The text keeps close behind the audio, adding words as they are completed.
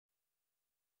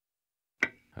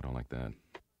sound like that.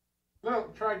 Well,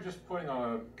 try just putting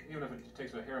even if it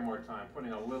takes a hair more time,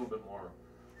 putting a little bit more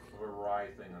of a wry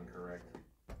thing on correct.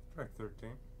 Track 13.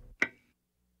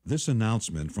 This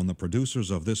announcement from the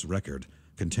producers of this record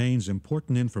contains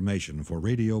important information for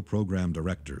radio program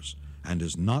directors and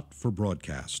is not for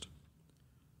broadcast.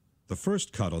 The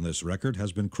first cut on this record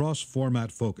has been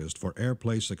cross-format focused for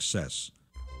airplay success.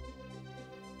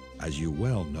 As you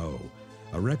well know,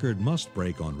 a record must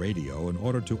break on radio in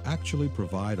order to actually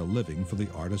provide a living for the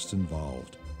artists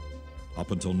involved.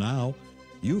 Up until now,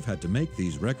 you've had to make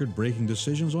these record-breaking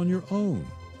decisions on your own,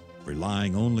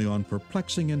 relying only on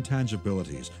perplexing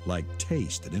intangibilities like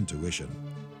taste and intuition.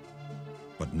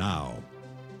 But now,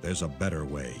 there's a better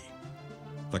way.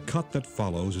 The cut that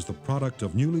follows is the product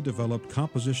of newly developed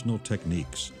compositional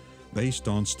techniques based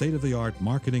on state-of-the-art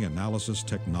marketing analysis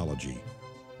technology.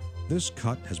 This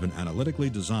cut has been analytically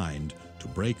designed to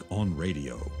break on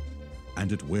radio,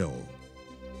 and it will,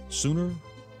 sooner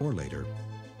or later.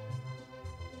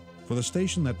 For the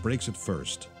station that breaks it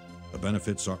first, the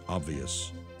benefits are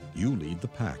obvious. You lead the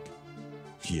pack.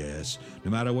 Yes,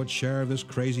 no matter what share of this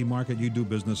crazy market you do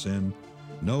business in,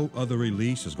 no other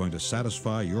release is going to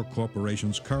satisfy your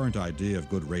corporation's current idea of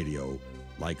good radio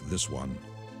like this one.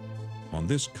 On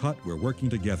this cut, we're working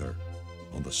together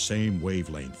on the same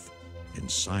wavelength in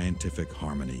scientific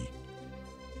harmony.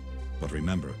 But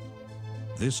remember,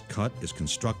 this cut is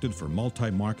constructed for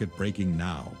multi-market breaking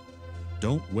now.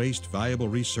 Don't waste valuable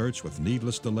research with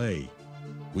needless delay.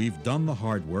 We've done the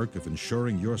hard work of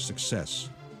ensuring your success.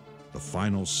 The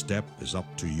final step is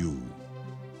up to you.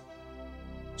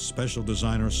 Special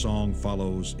designer song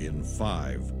follows in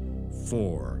 5,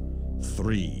 4,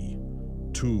 3,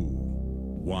 2,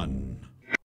 1.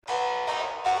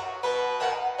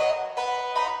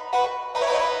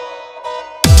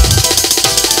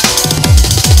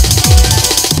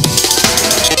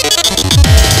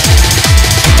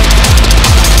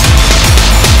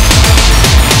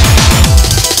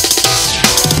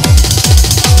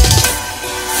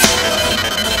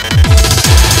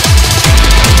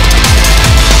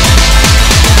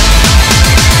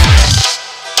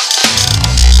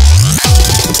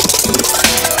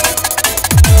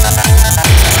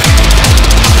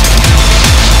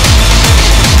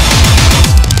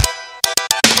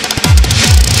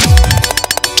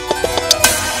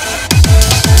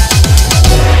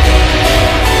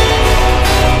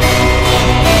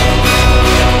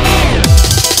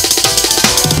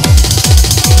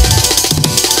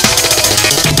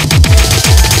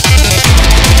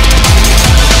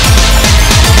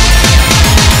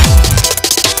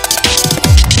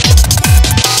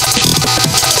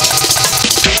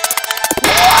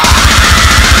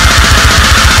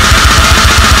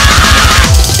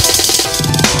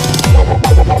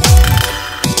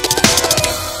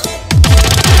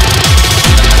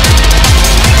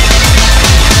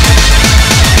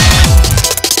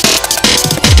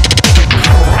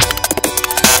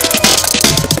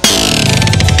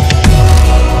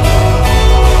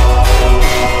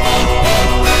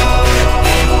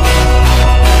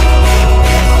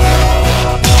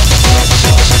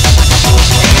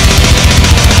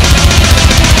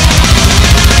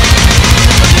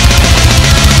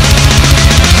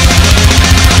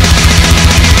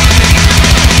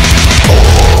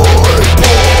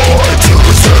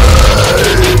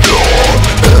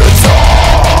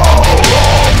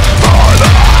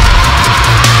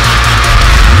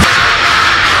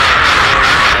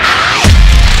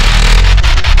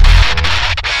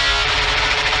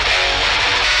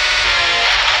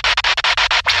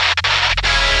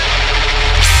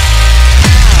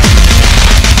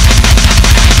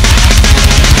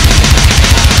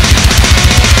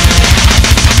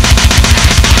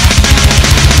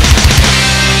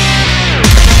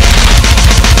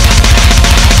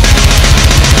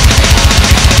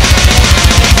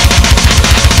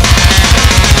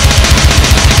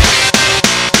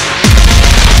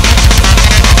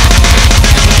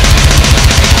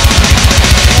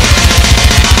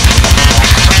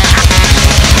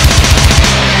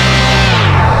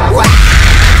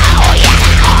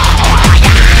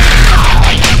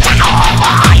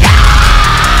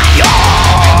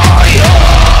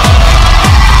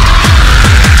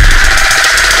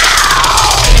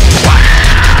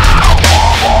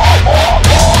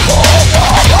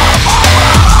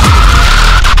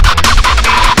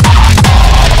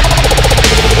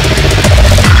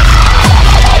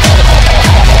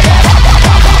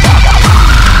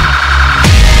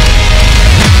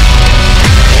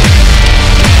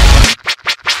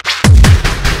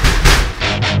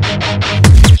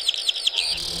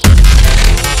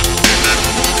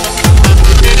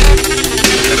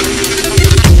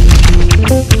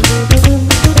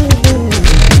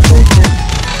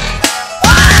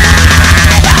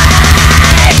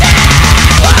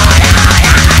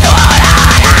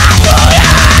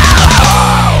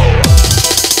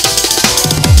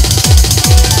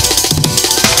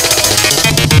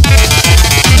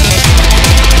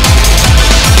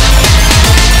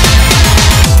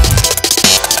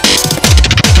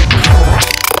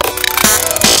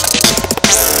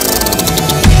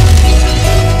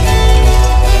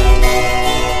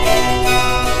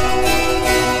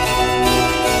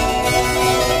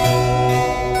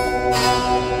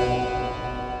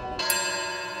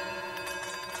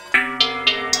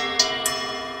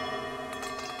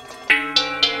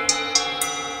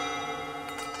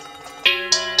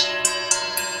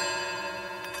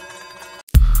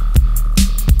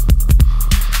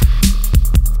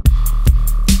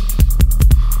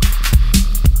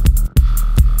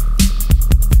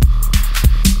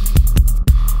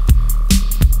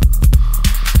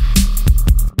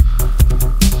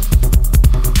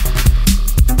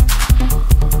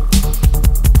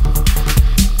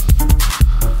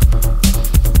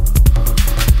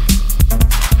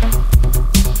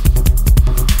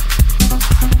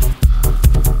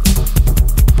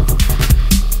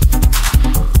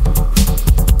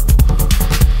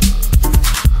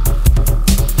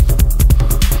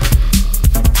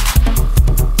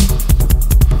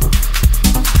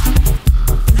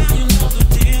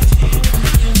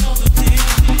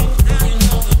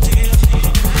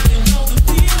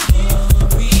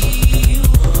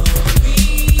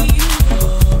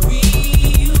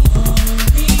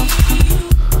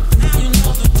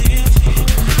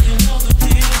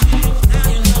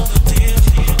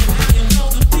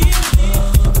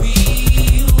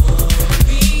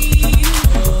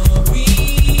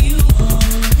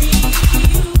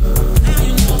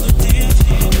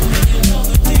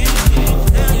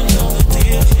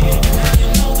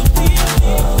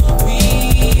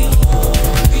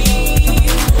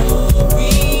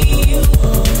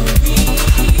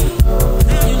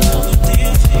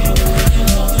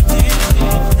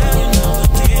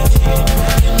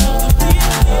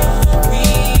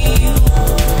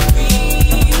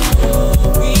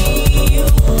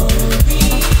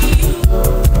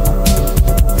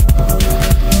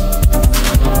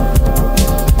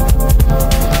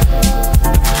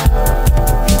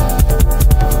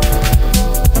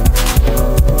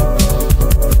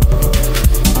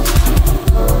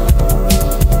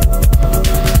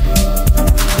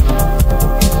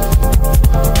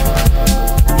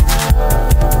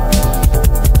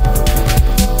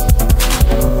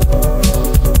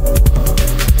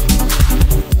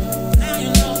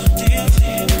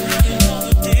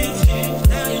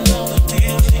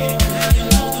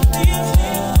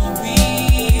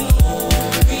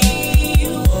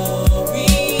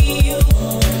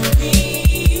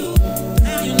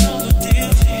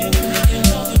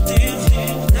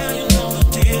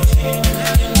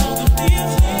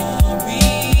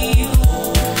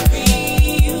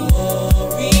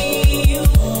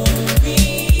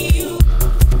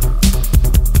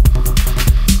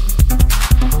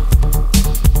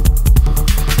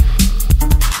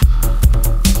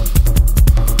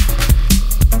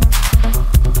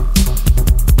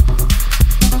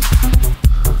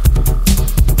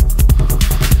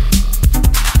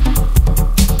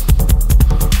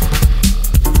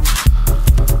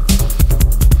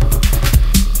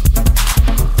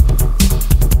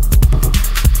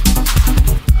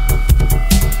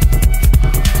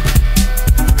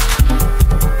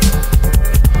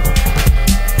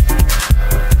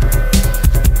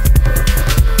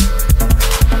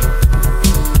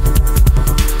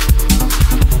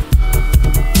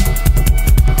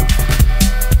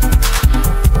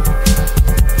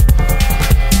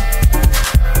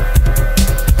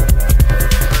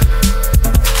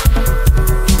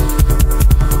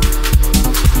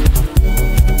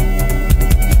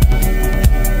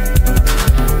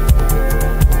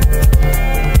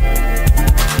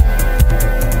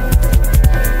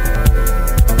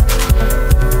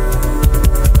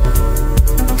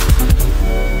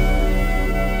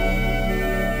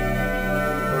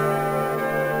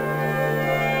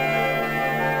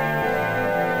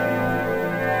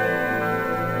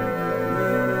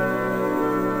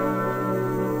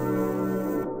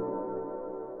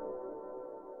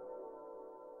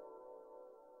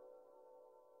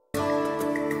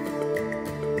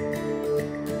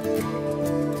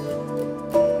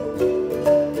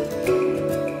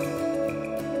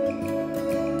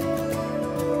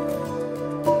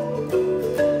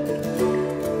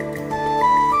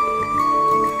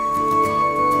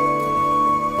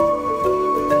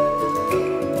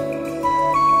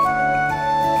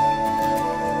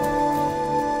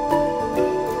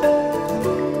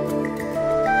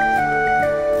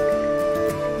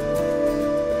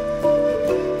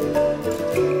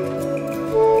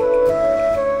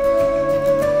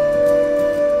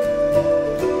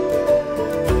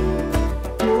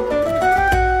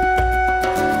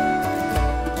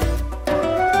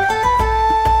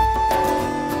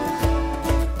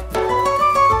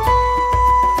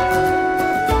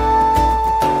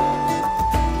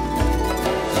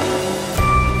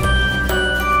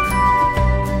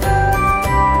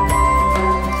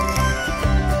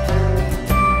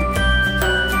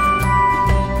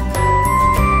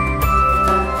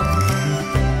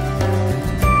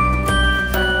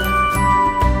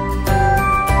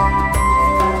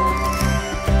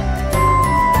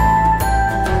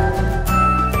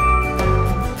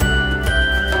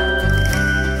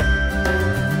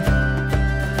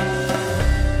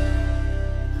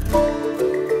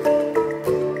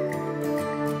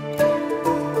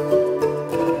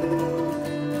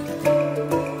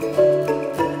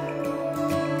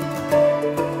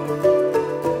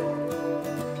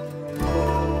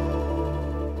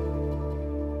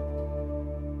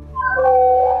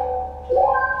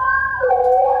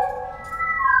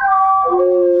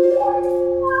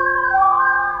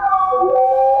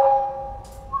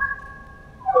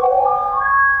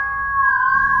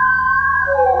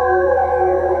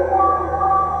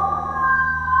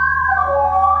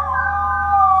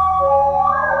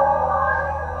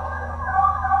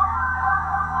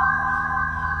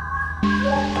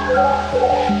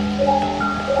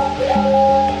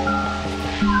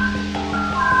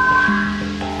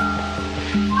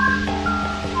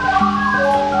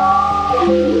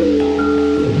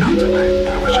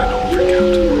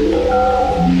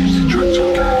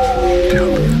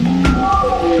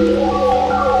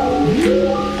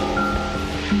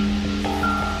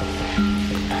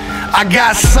 I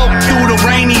got soaked through the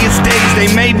rainiest days,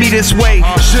 they made me this way.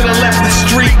 Should've left the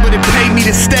street, but it paid me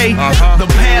to stay. The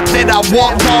path that I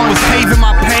walked on was paving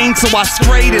my pain, so I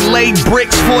strayed and laid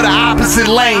bricks for the opposite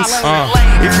lanes.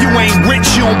 If you ain't rich,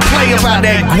 you don't play about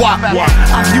that guap.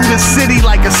 I view the city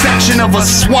like a section of a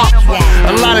swamp.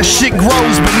 A lot of shit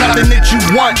grows, but nothing that you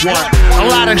want. A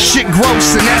lot of shit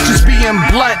gross, and that's just being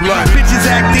blunt. Bitches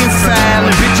acting foul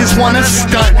and bitches wanna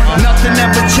stunt. Nothing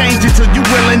ever changes till you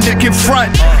willing to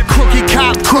confront.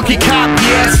 Crooked cop,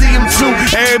 yeah, I see him too.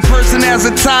 Every person has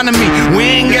autonomy, we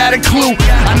ain't got a clue.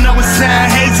 I know it sound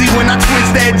hazy when I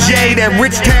twist that J, that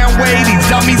rich town way. These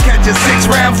dummies catch a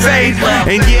 6-round fade.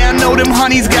 And yeah, I know them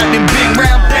honeys got them big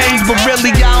round things, but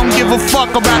really I don't give a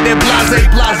fuck about that blase.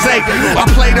 I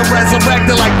play the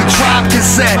resurrector like the Tribe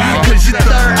cassette, cause your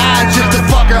third eye's just a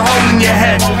fucking hole in your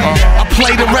head. I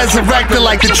play the resurrector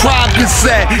like the Tribe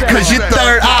cassette, cause your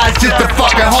third eye's just a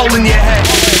fucking hole in your head.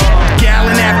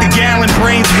 Gallon after gallon,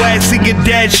 brains wet, seeing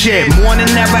dead shit. Morning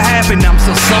never happened, I'm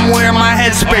so somewhere in my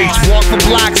headspace. Walk for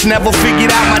blocks, never figured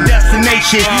out my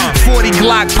destination. 40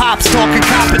 Glock pops, talking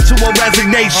cop into a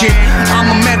resignation.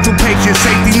 I'm a mental patient,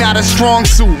 safety not a strong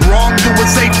suit. Wrongdoer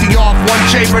safety off, one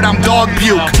J, but I'm dog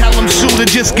puke. Tell them shooter,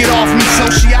 just get off me.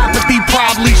 Sociopathy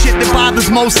probably shit that bothers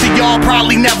most of y'all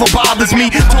probably never bothers me.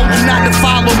 Told you not to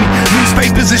follow me,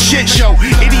 newspapers a shit show.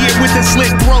 Idiot with a slit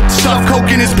throat, stuff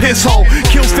coke in his piss hole.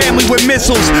 Kills family with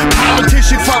missiles,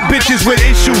 politician fuck bitches with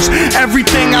issues.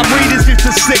 Everything I read is just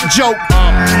a sick joke.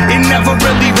 It never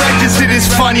really registered as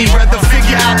funny. Rather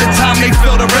figure out the time they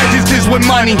fill the registers with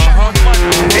money.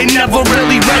 It never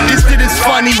really registered as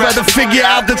funny. Rather figure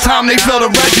out the time they fill the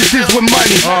registers with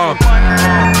money.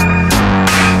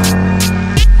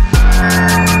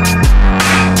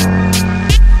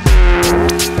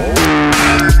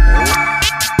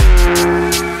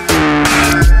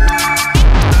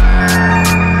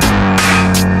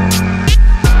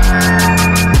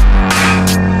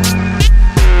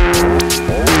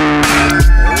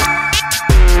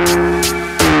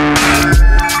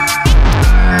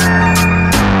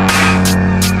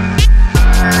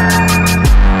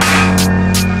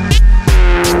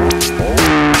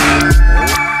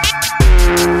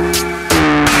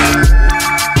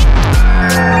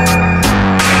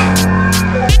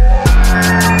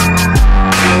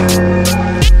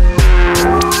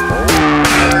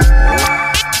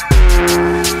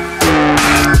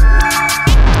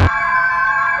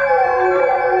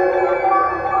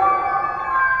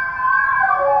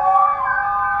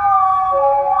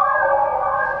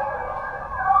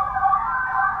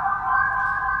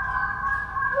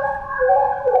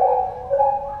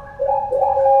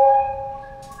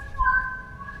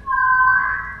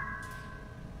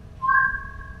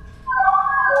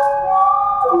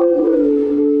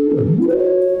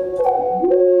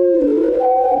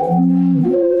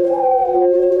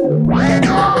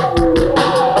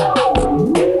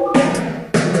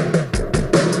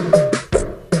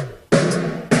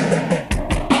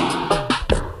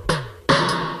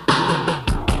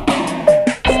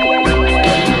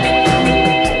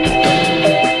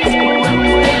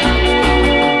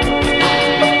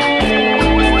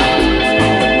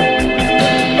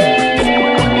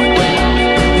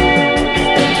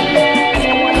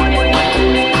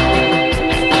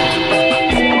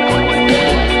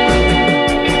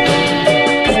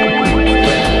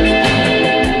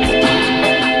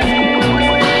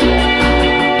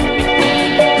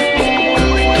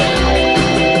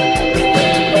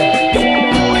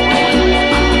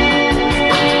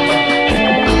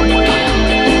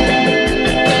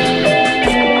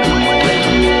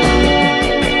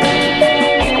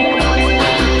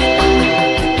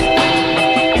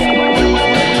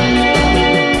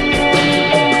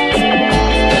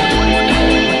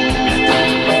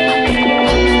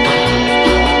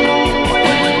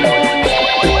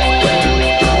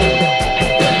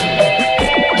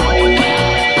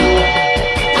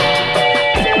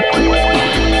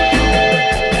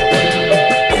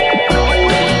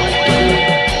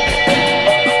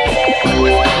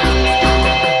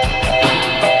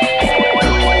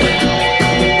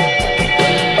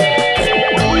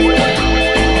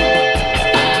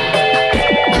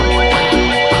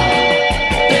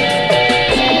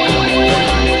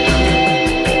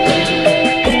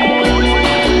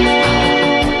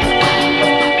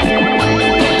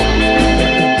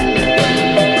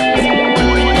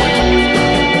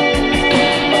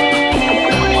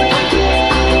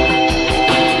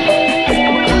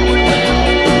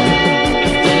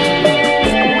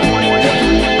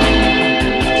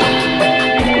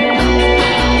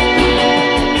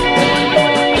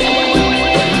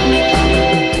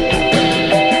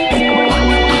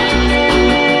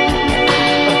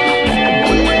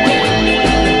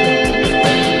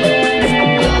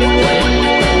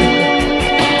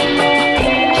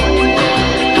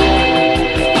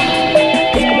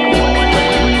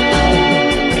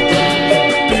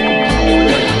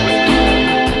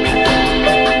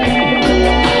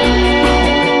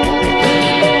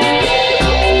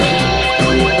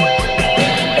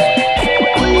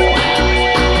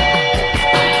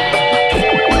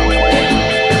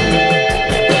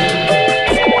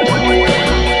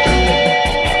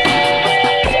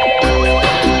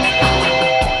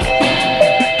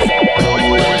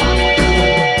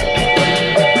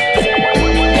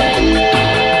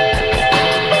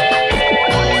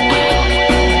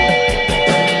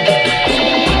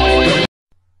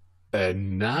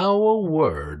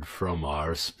 word from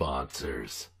our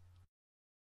sponsors.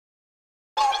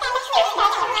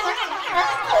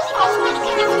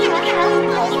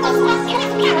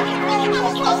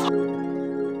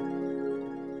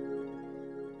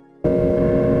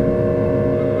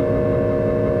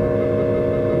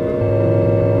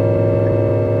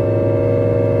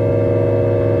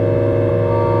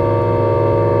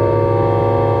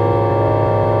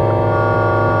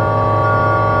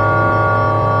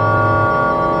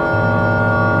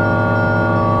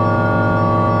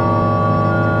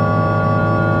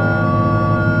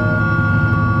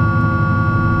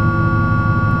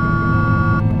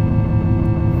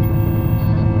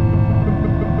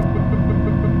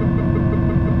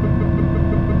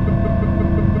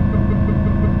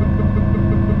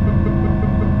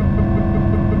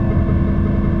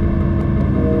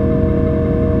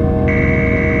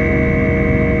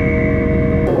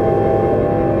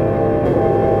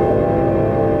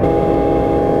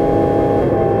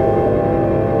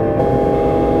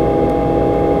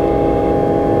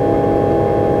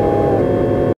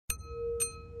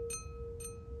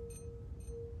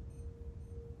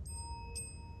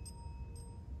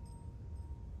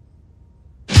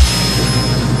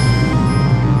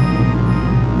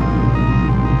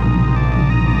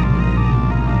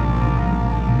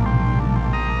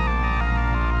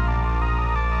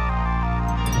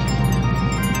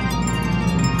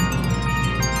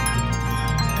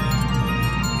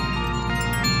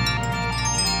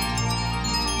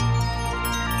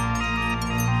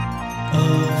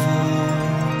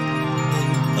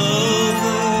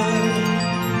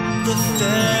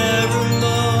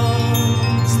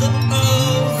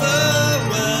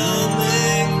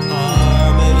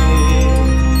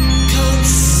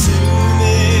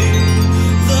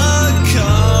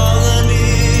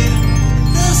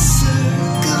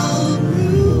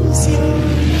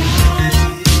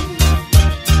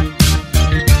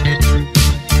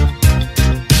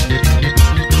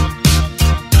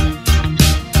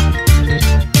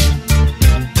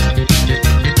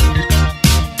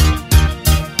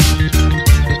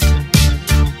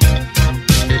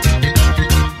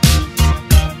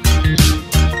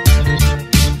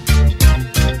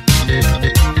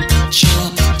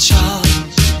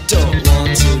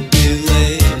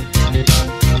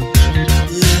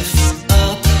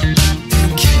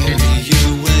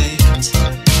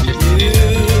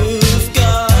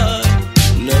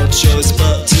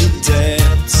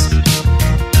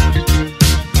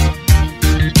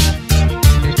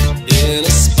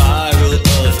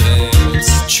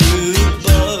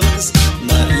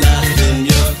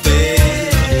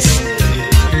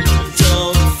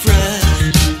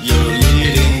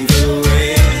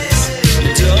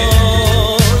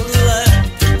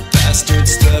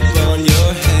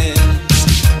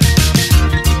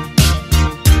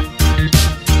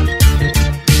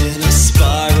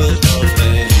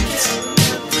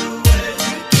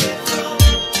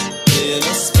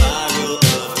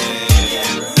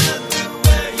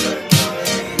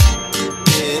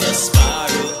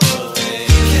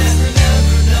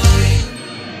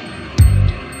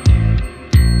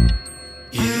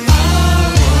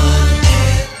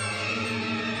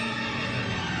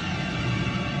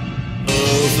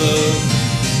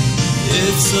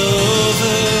 It's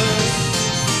over.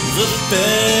 The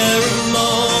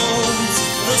pheromones,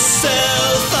 the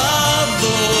self-avoiding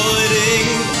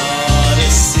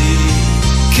odyssey,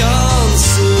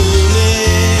 consuming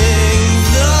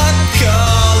the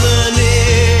colony.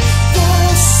 The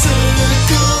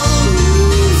circle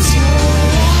moves on.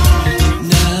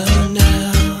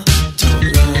 Now, don't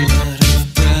run out of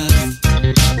breath.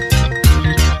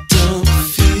 Don't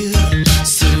feel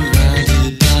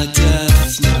surrounded by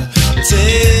death. Now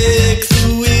take the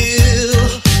wheel.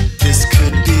 This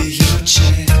could be your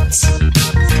chance.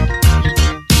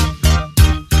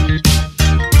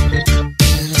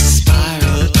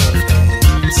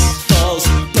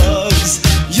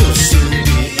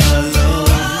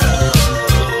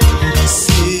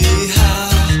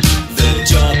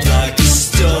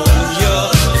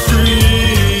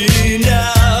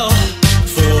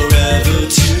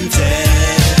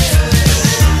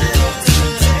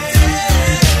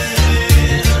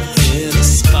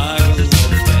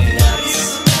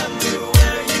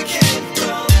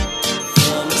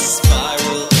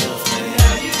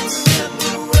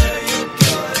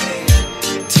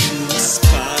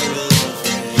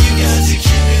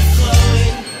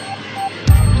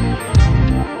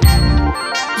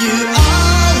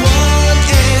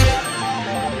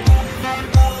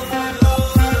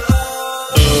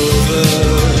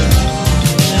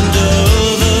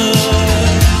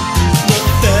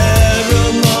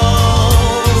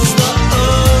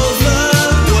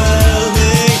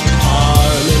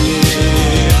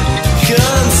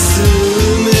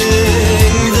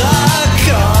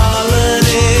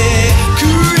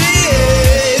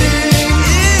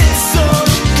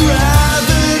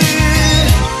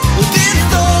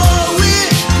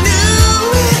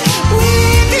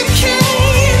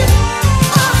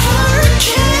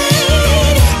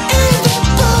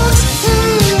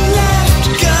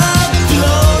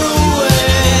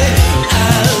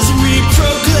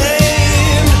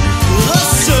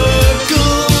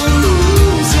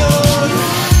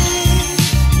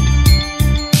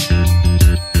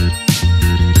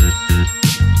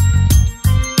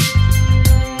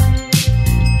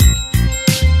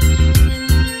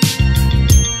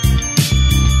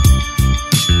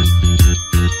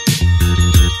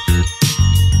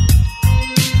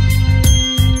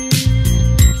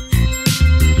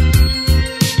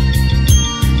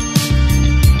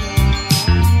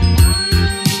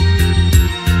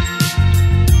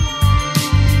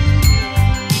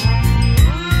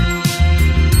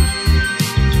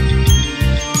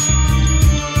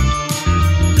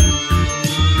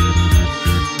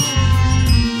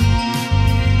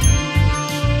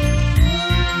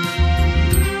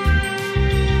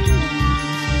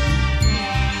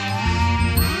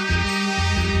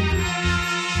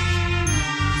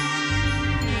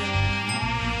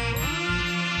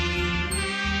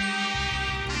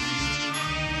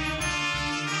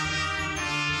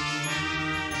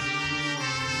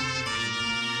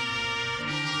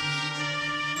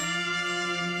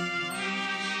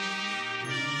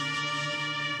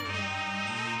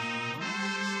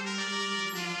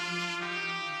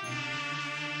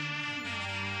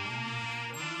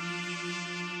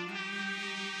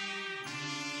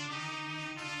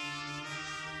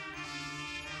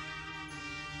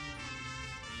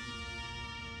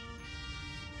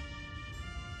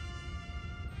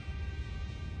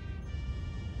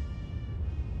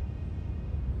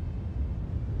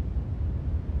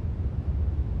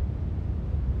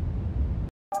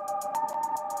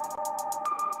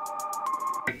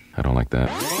 I don't like that.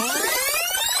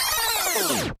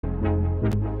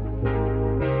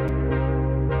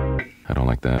 I don't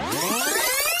like that.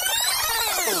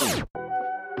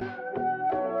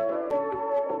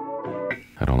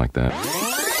 I don't like that.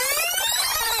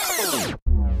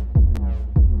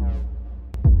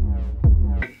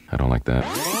 I don't like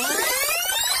that.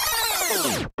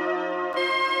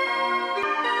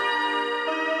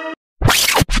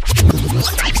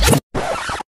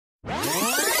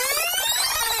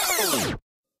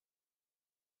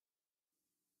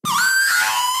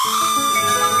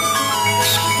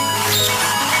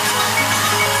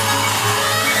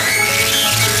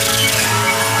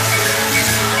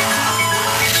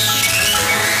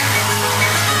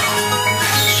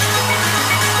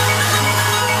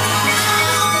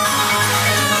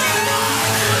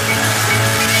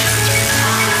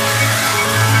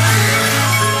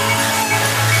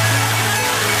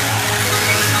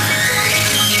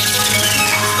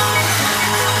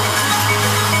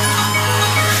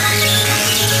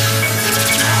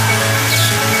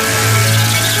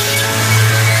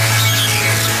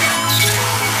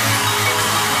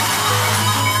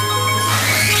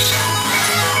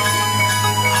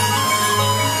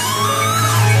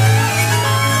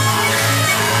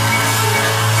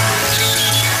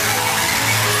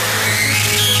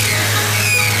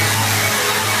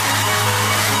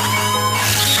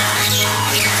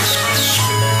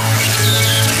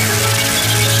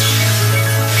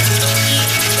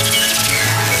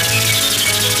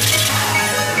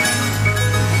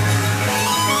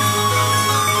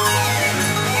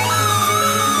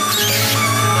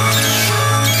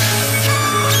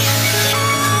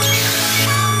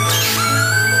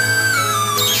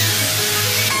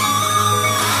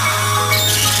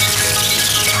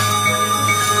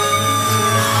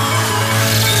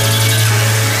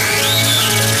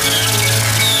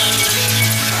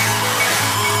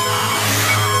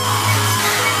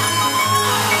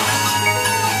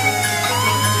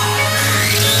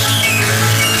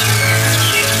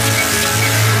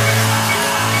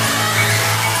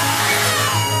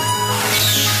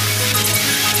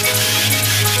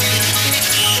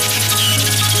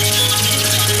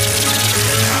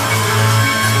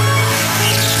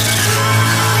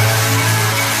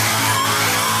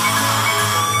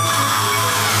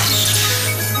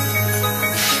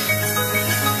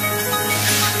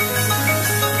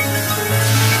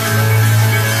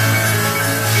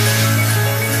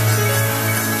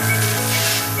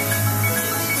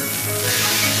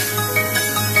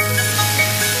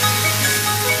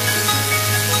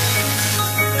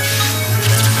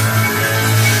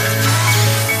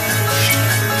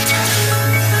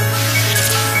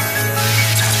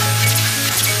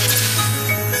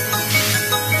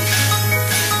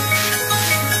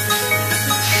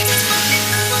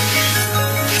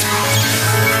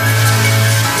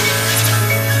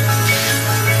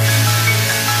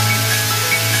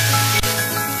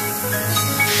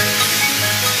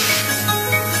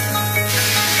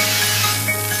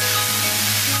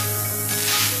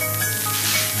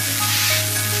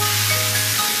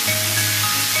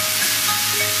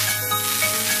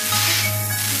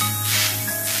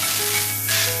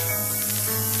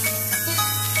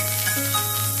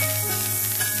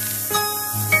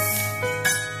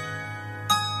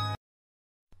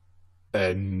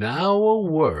 And now a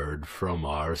word from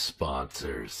our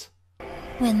sponsors.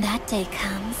 When that day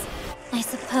comes, I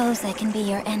suppose I can be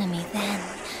your enemy then.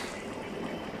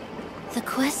 The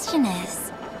question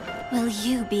is, will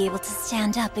you be able to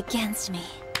stand up against me?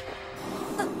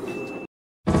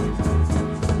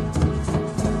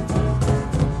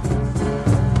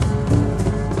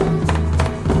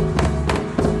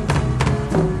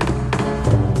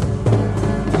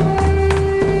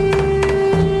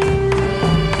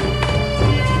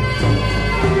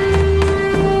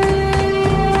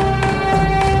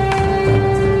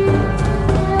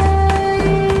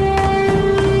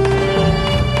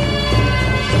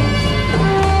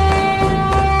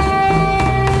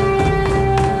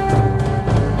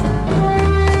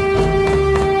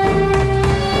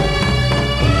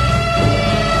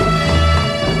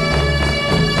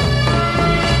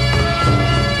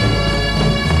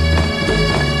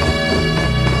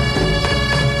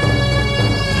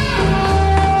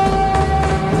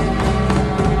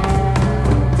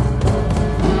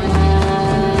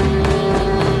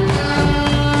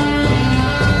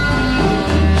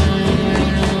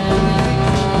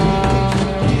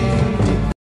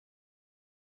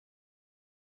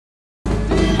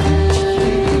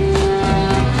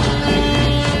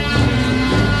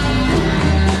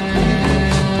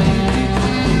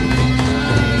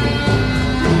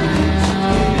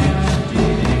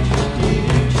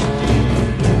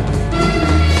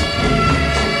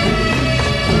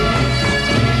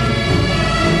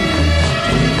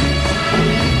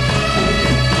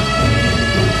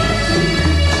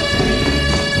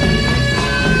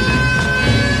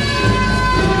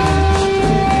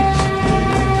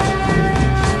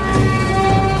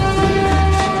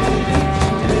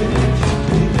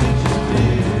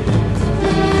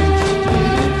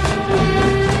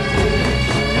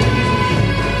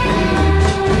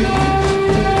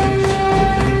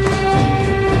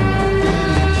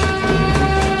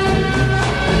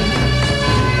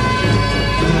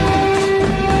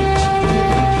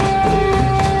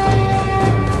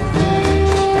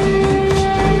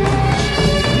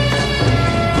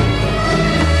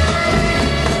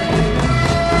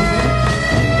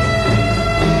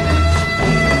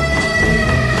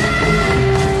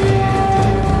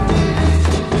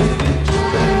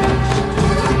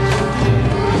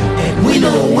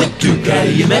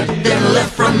 met, then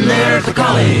left from there to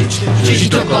college. She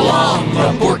took along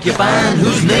a porcupine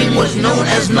whose name was known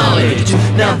as Knowledge.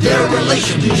 Now their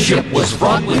relationship was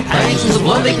fraught with pangs of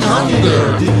loving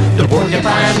hunger. The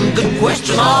porcupine could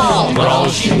question all, but all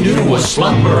she knew was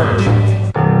slumber.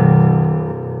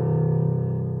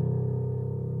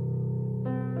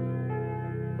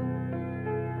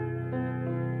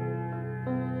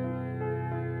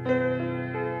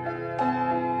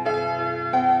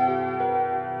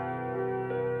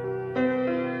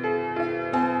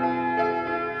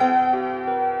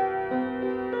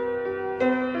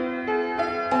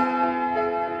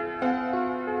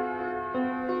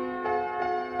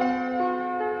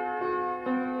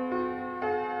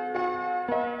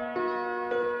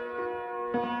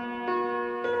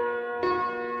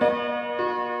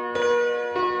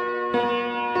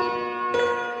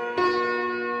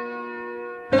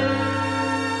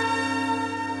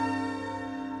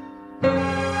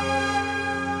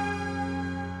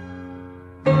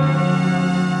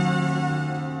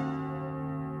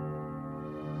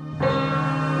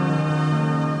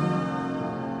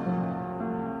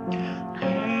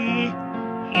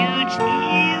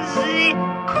 Easy,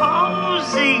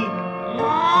 cozy,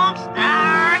 wants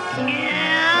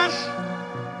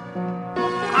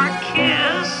our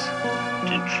kiss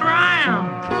to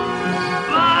triumph,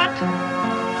 but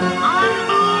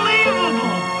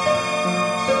unbelievable.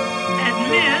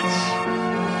 Admits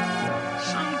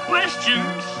some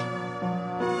questions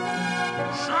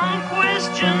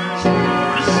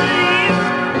receive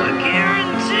a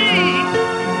guarantee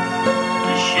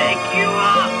to shake you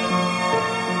up.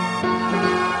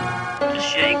 To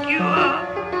shake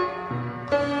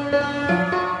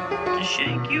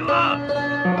you up.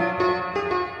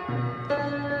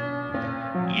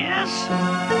 Yes,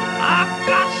 I've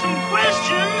got some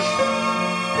questions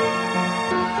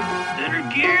that are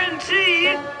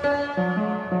guaranteed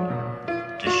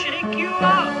to shake you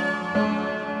up.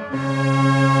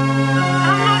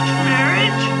 How much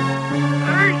marriage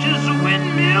urges a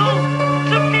windmill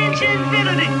to pinch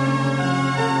infinity?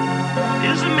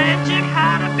 Is a magic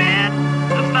hide-a-bed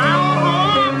the final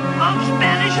home of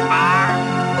Spanish fire?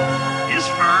 Is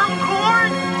firm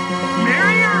corn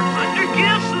merrier under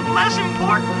gifts of less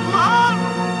important love?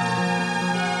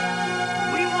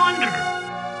 We wonder.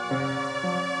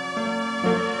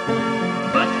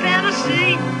 But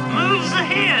fantasy moves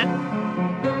ahead,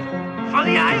 for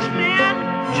the Iceman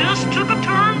just took a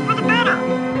turn for the better,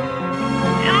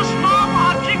 and a small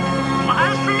object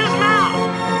flies from his mouth.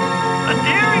 A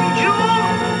daring jewel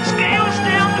scales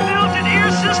down the built-in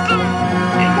air system,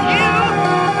 and you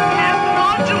have the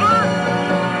modular,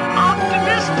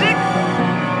 optimistic,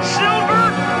 silver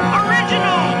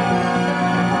original.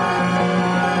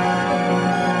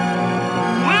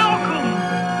 Welcome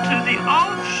to the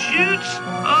offshoots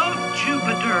of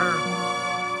Jupiter.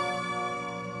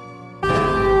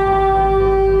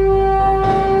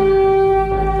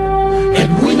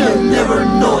 Edwina, never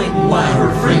knowing why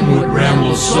her friend would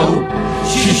ramble so,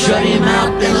 she shut him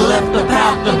out, then left the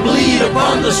path to bleed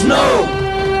upon the snow.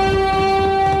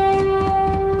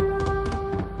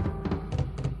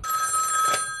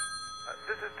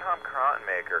 This is Tom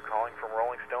Cottonmaker calling from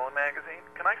Rolling Stone magazine.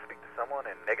 Can I speak to someone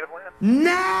in Negativland?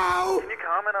 Now! Can you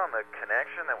comment on the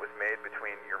connection that was made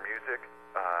between your music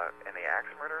and the axe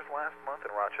murders last month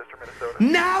in Rochester, Minnesota?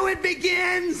 Now it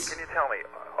begins! Can you tell me,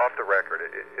 off the record,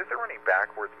 is there any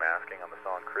backwards masking on the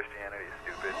song Christianity is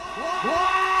Stupid?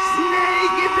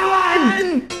 Snake into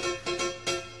one!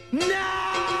 No!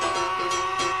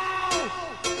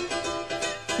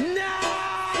 No!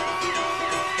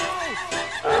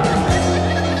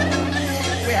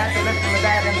 We had to listen to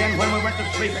that, and then when we went to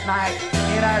sleep at night,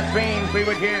 in our dreams we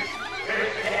would hear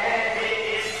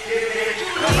Christianity is stupid.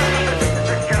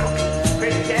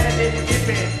 Christianity is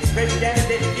stupid.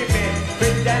 Christianity is stupid.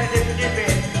 Christianity is stupid.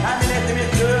 Communism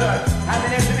is good.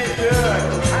 Communism is good.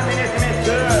 Communism is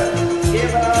good.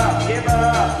 Give up. Give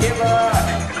up. Give up.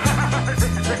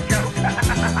 Let's go.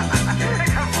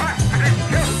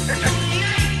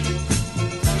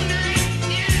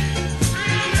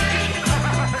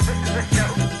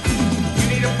 You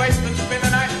need a place to spend the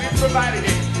night. We've provided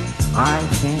it. I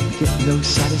can't get no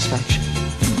satisfaction.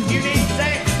 You need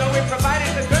sex, so we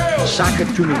provided the girls. Sock it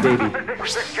to me, baby.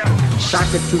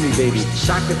 Sock it to me, baby.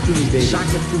 Sock it to me, baby. Sock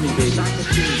it to me, baby. Sock it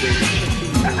to me, baby.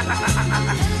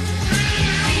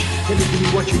 Give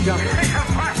me what you got.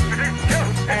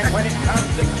 And when it comes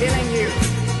to killing you,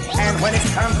 and when it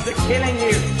comes to killing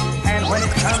you, and when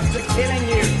it comes to killing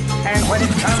you, and when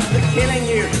it comes to killing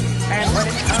you, and when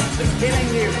it comes to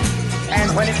killing you, and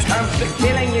when it comes to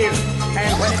killing you,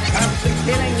 and when it comes to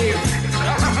killing you,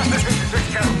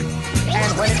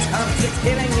 and when it comes to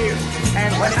killing you,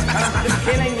 and when it comes to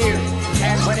killing you,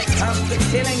 and when it comes to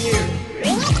killing you,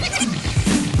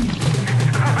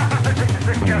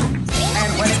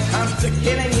 and when it comes to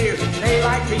killing you, they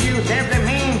like to use every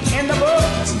means in the book.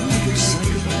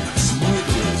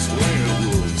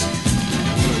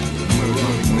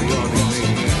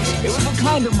 It was a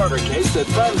kind of murder case that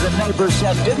friends and neighbors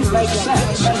said didn't make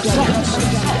sense.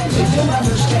 They didn't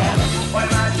understand. What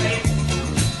am I saying?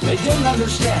 They didn't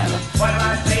understand. What am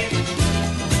I saying?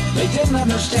 They didn't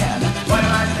understand. What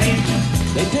am I saying?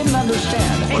 They didn't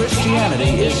understand.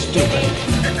 Christianity is stupid.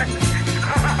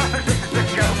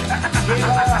 Give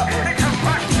up.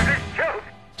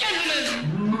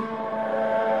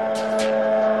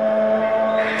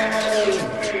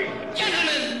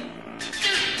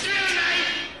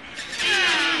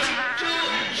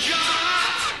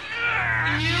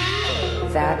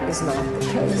 That is not the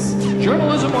case.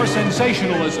 Journalism or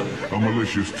sensationalism? A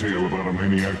malicious tale about a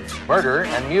maniac. Murder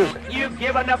and music. You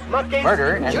give enough looking.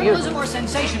 Murder and Journalism music. or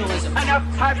sensationalism? Enough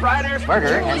typewriters. Murder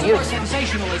and Journalism or music.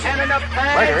 sensationalism? And enough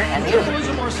time. Murder and music.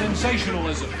 Journalism or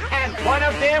sensationalism? And one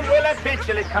of them will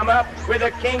eventually come up with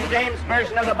a King James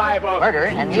version of the Bible. Murder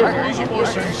and music. Journalism or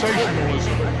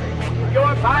sensationalism?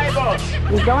 Your Bible.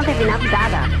 You don't have enough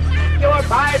data. Your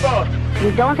Bible.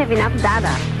 You don't have enough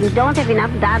data. You don't have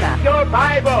enough data. Your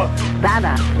Bible.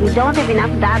 Data. You don't have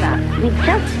enough data. We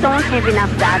just don't have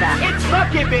enough data. It's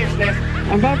monkey business.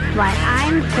 And that's why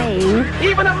I'm saying...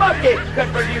 Even a monkey could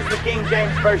produce the King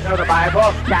James version of the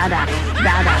Bible. Data.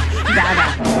 Data.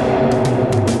 Data.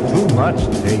 Too much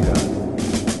data.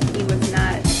 He was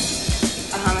not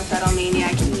a homicidal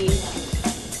maniac.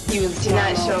 He did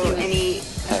not show any...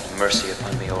 Have mercy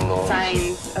upon me, O Lord.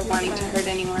 ...signs of wanting to hurt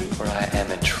anyone. For I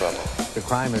am in trouble. The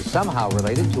crime is somehow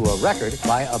related to a record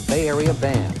by a Bay Area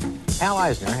band. Al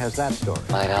Eisner has that story.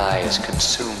 Mine eye is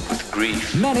consumed with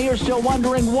grief. Many are still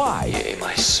wondering why. Yea,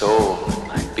 my soul,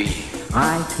 my being.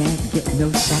 I can't get no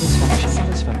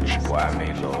satisfaction. Why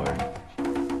me, Lord?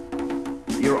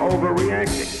 You're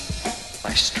overreacting.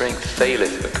 My strength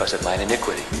faileth because of mine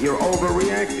iniquity. You're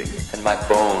overreacting. And my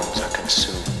bones are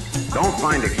consumed. Don't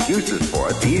find excuses for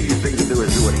it. The easiest thing to do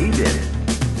is do what he did.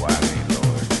 Why me,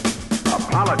 Lord?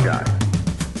 Apologize.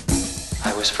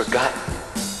 I was forgotten,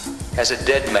 as a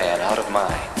dead man out of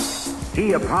mind.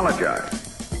 He apologized.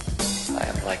 I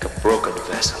am like a broken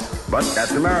vessel. But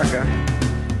that's America.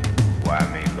 Why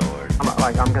me, Lord?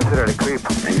 I'm considered a creep.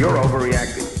 And you're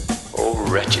overreacting. Oh,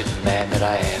 wretched man that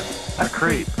I am. A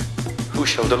creep. Who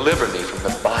shall deliver me from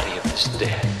the body of this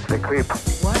death? The creep.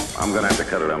 What? I'm gonna have to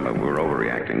cut it out, but we're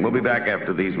overreacting. We'll be back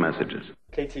after these messages.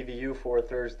 KTVU for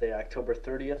Thursday, October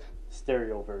 30th,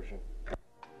 stereo version.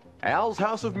 Al's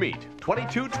House of Meat,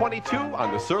 2222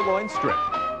 on the Sirloin Strip.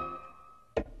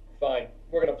 Fine,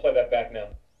 we're gonna play that back now.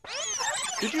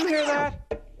 Did you hear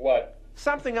that? What?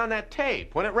 Something on that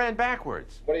tape when it ran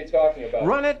backwards. What are you talking about?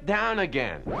 Run it down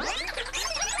again.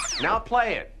 Now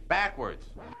play it, backwards.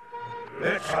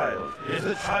 That child is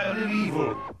the child of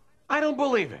evil. I don't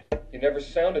believe it. You never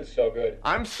sounded so good.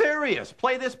 I'm serious.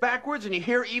 Play this backwards and you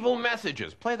hear evil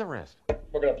messages. Play the rest.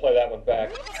 We're gonna play that one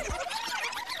back.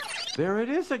 There it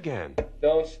is again.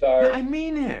 Don't start. I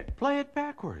mean it. Play it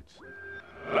backwards.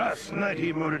 Last night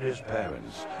he murdered his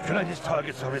parents. Tonight his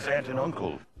targets are his aunt and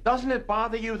uncle. Doesn't it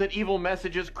bother you that evil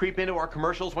messages creep into our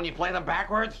commercials when you play them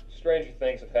backwards? Stranger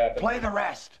things have happened. Play the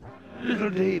rest. Little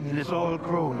Damien is all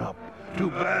grown up. Too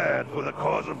bad for the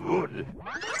cause of good.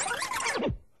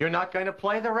 You're not going to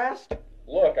play the rest?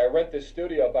 Look, I rent this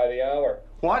studio by the hour.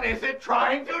 What is it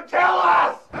trying to tell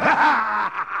us?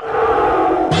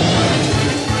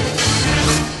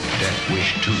 Death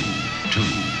wish 2, 2,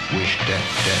 wish death,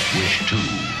 death wish 2,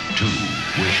 2,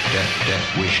 wish death, death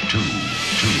wish 2,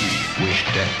 2, wish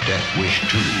death, death wish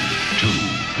 2, 2,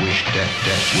 wish death,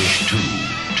 death wish 2,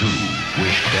 2,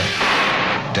 wish death,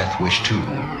 death wish 2.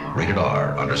 Rated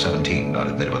R, under 17, not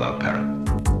admitted without parent.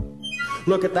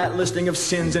 Look at that listing of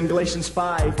sins in Galatians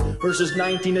 5, verses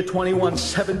 19 to 21,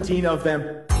 17 of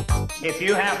them. If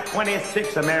you have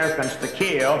 26 Americans to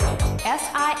kill,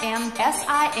 S-I-M,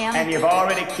 and you've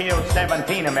already killed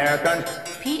 17 Americans,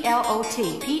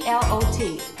 P-L-O-T,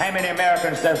 P-L-O-T. how many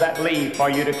Americans does that leave for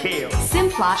you to kill?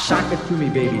 Simplot. Sock it to me,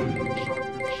 baby.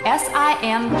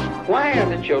 S-I-M. Why are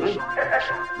the children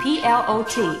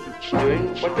P-L-O-T.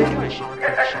 doing what they're doing?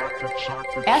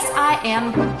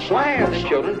 S-I-M. Why are the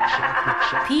children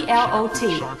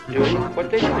P-L-O-T. doing what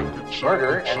they're doing?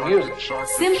 Murder and music.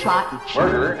 Simplot.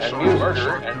 Murder and music. Murder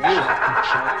and music.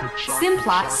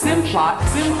 Simplot. Simplot.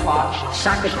 Simplot.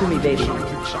 Sock it to me, baby.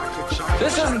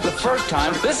 This isn't the first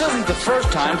time. This isn't the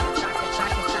first time.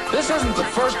 This isn't the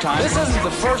first time. This isn't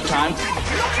the first time.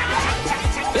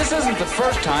 This isn't the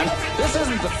first time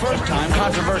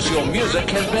controversial music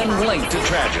has been linked to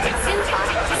tragedy.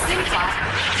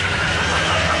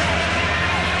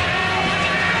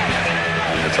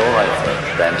 And it's all right for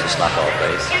them to snap our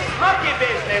face. It's monkey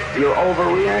business. You're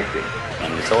overreacting.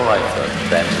 And it's all right for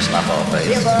them to snap our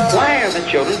face. Why are the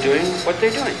children doing what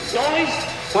they're doing?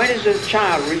 Why does a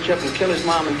child reach up and kill his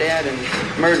mom and dad and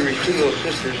murder his two little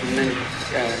sisters and then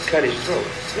cut his throat?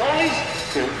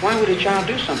 You know, why would a child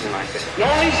do something like that?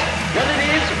 What it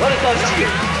is, what it does to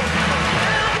you.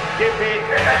 Dip it.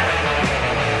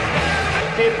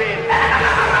 Dip it.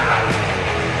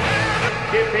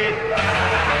 Dip it.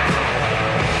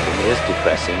 It is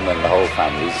depressing when the whole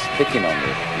family's picking on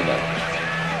you, you know,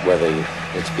 whether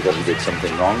it's because he did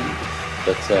something wrong,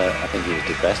 but I think he was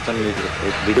depressed and we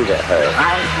do get hurt.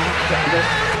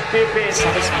 Dip it.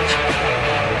 Satisfaction.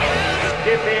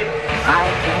 Dip it.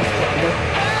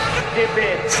 Dip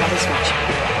it. Satisfaction.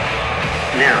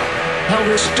 Now, Hell,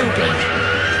 we're stupid.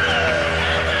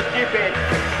 Dip it.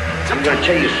 I'm going to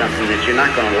tell you something that you're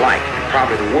not going to like, and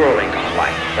probably the world ain't going to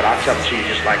like, but I'll tell it to you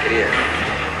just like it is.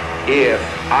 If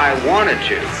I wanted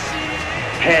to,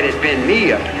 had it been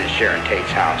me up in this Sharon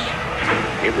Tate's house,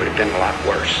 it would have been a lot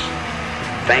worse.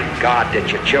 Thank God that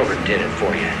your children did it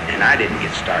for you, and I didn't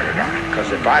get started on it,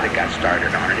 because if I'd have got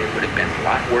started on it, it would have been a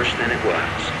lot worse than it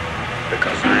was,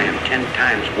 because I am 10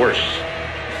 times worse.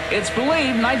 It's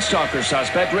believed Night Stalker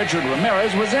suspect Richard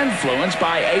Ramirez was influenced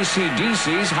by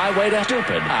AC/DC's Highway to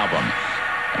Stupid album.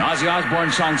 An Ozzy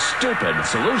Osbourne song Stupid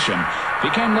Solution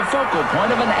became the focal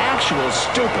point of an actual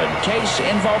stupid case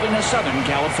involving a Southern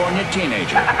California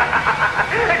teenager.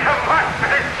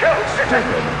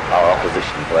 Stupid. Our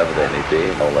opposition, whoever they may be,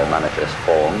 in all their manifest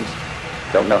forms,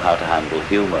 don't know how to handle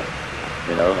humour,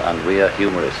 you know, and we are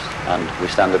humorists, and we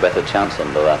stand a better chance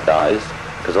under that guise,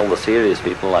 because all the serious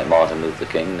people like Martin Luther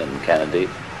King and Kennedy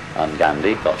and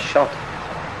Gandhi got shot.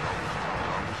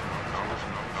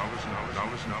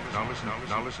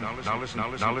 Now listen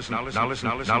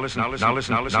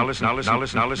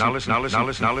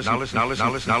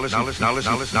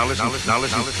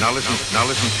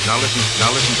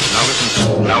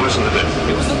to this.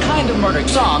 It was the kind of murder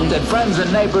song that friends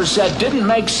and neighbors said didn't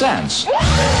make sense.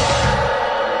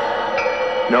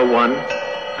 No one,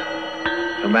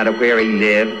 no matter where he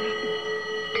lives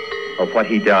or what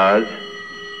he does,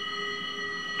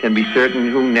 can be certain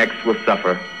who next will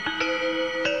suffer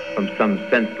from some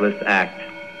senseless act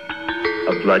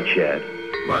of bloodshed.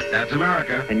 But that's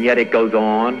America. And yet it goes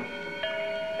on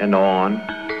and on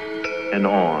and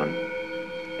on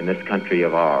in this country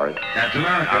of ours. That's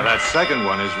America. Now, that second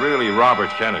one is really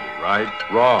Robert Kennedy, right?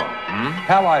 Wrong.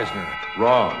 Hal Eisner.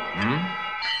 Wrong.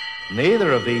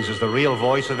 Neither of these is the real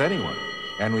voice of anyone,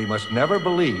 and we must never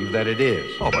believe that it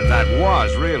is. Oh, but that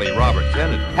was really Robert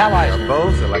Kennedy. Hal Eisner. They are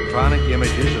both electronic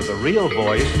images of the real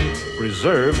voice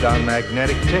preserved on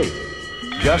magnetic tape,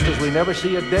 just as we never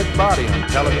see a dead body on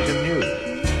television news.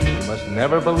 We must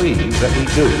never believe that we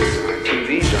do.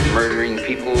 TVs are murdering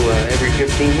people every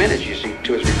 15 minutes. You see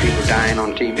 2 or 3 people dying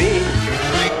on TV.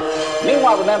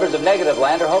 Meanwhile, the members of Negative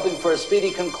Land are hoping for a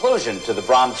speedy conclusion to the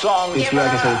Brahms song. Like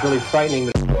I said, it's really frightening.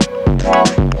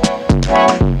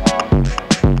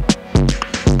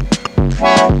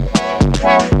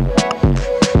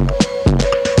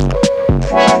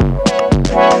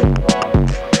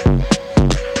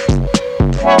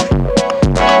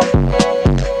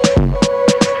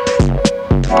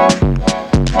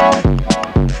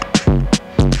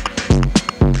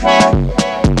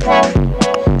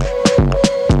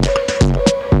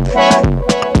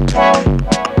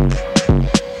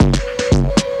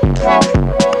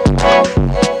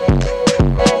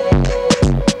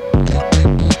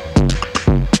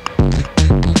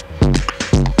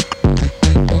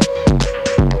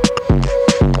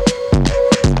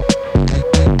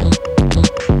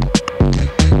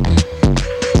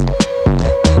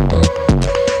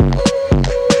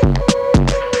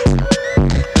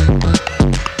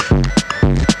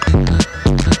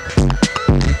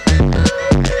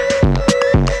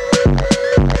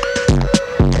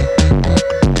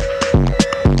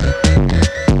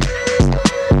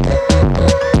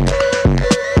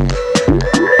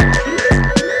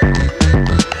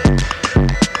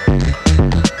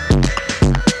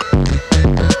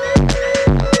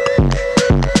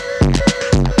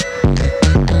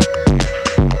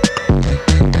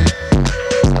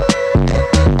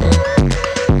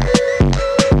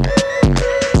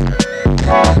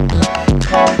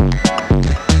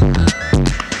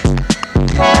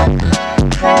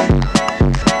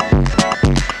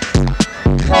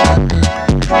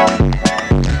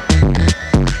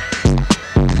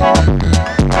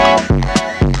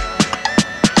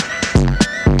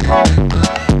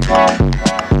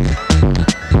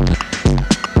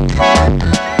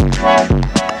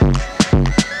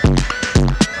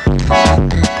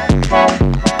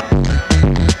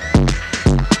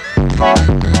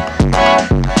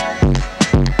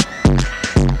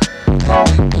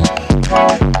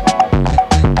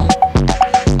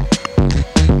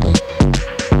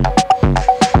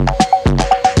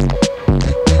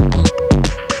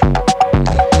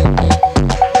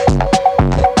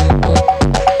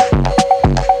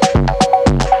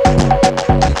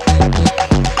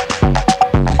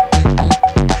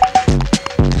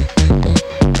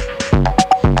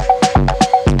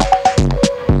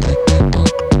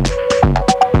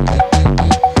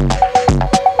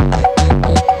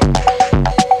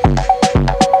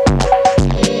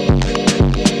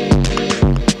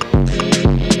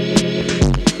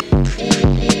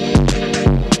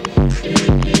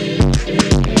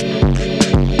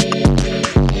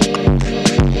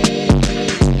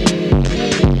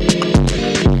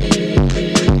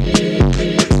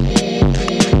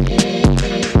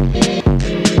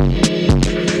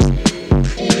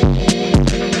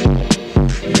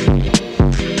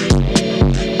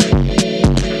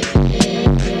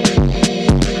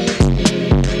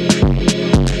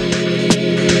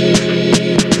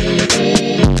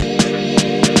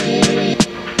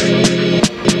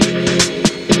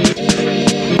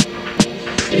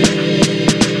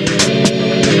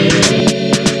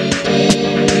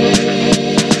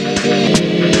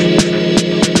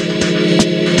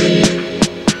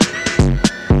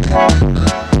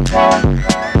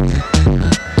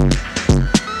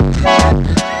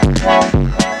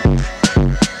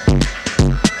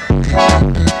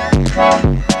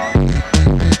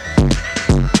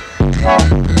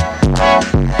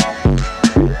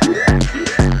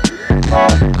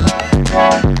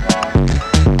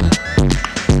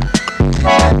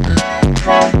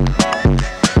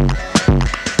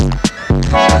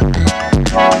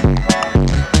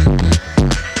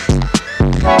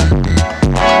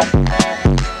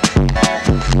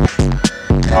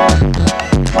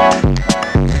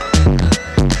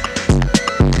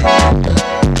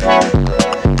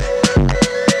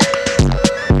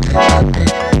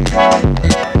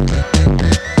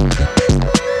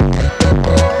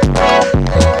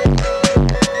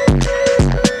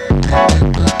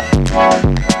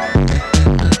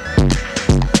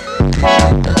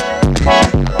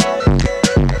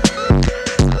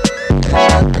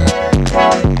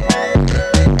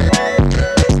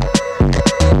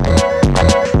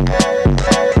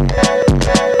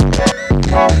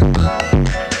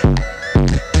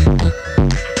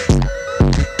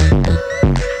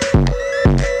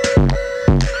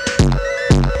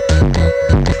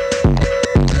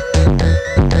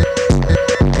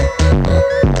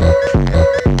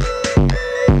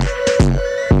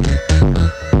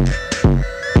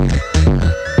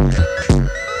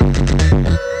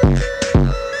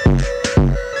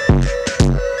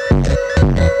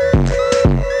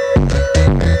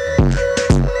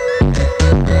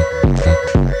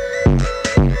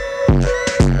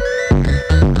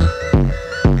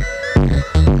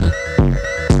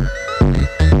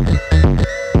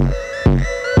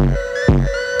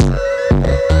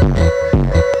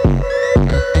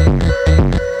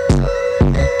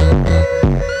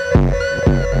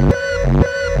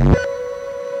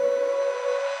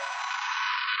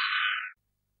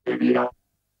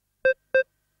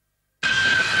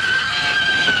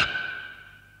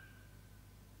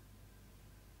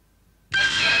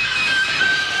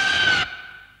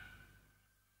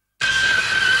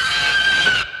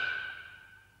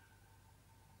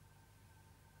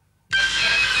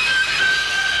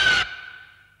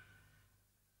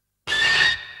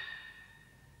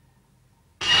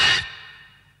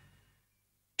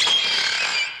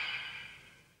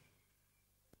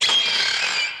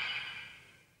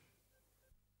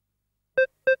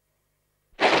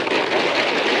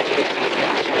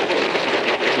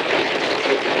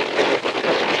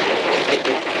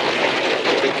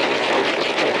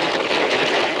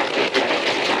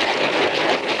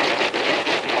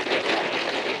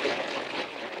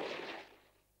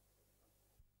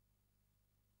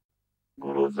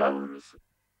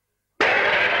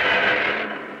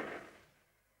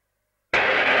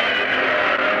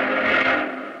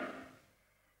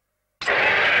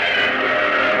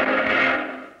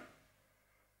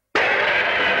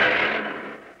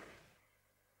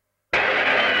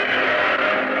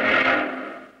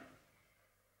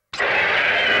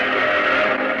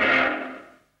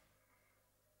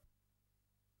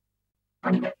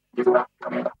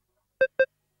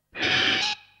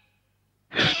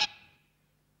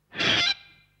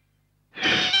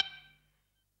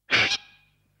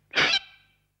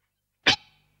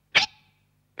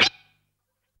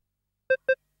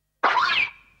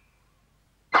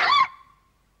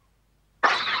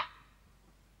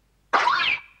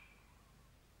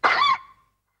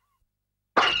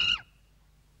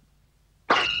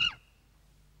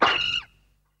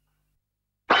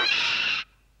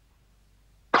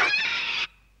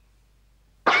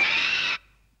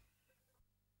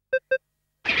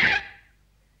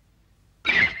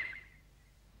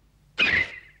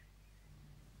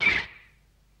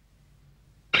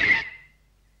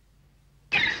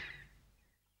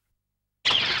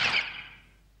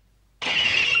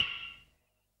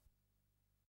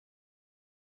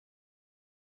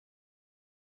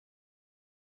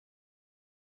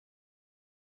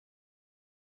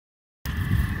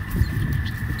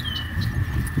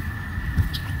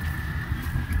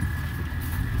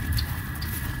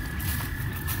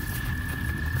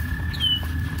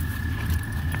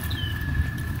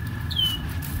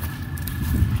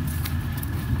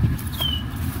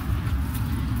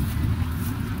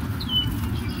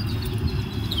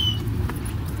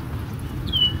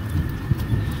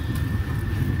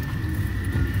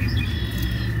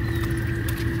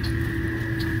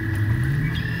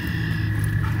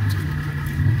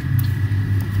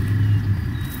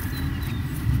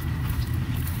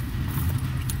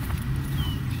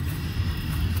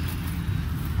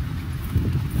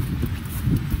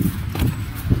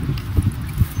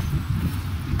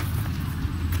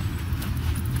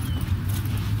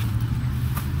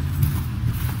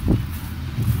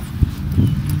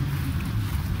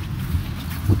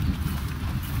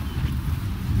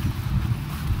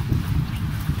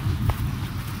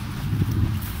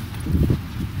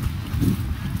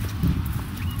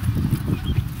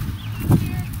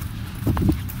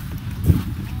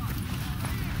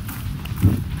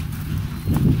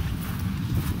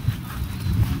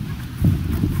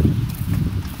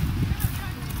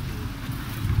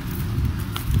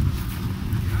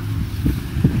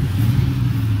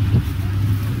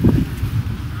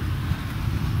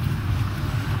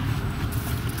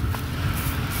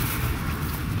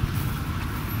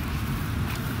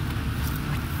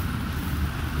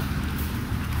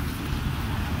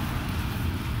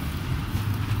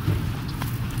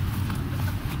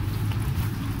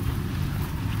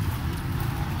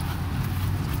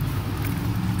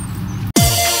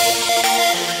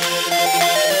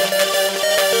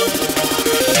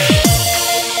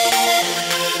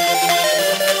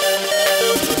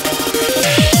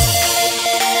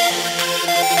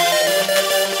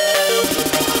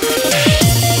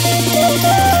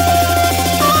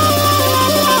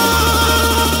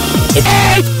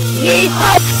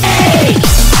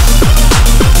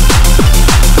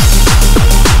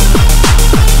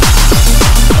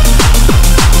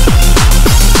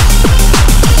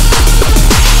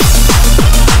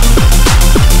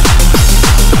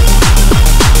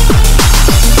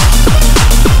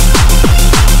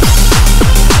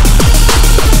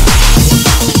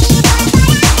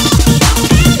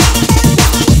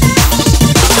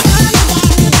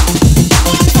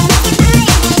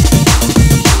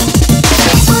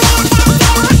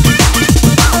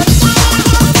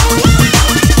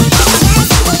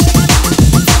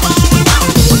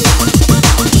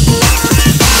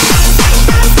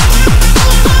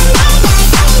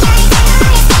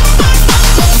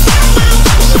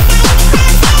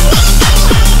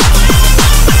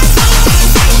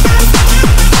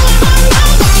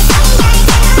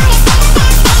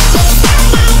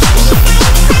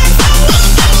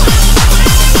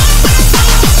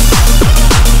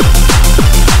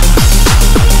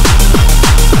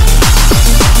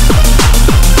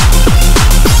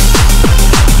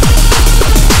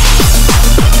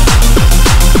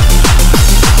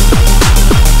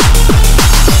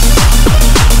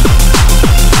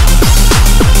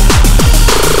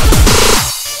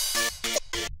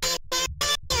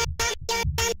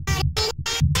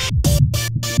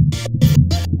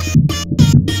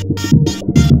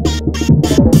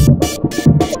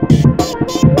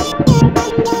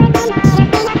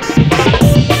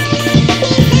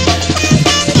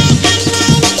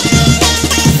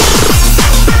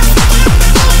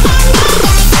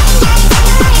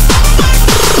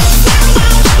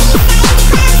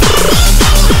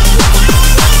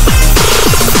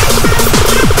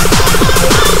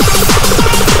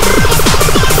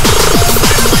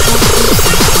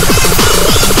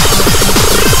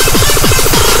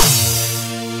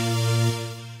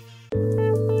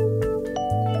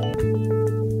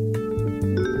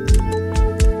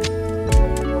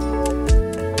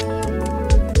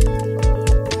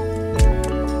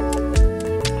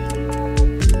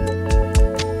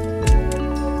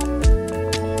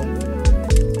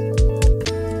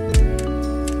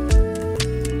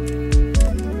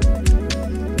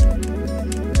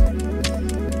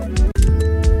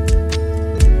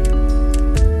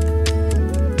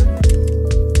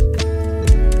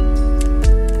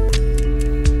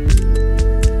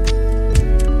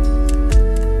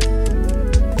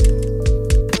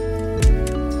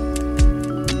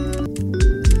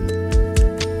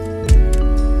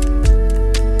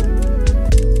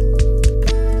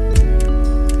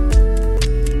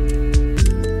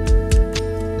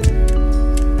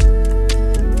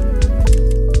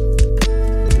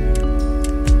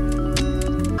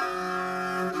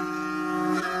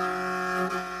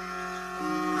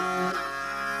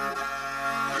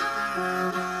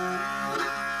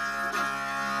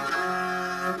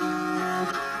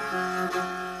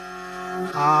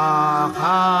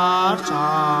 Ahar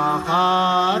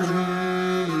çakar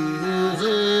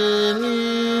yüzünü,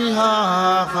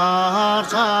 ahar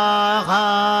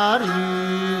çakar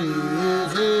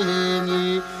yüzünü,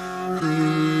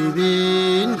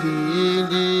 dibin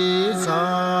gili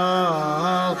saltayız,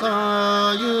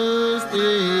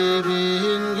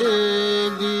 dibin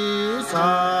gili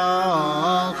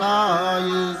saltayız.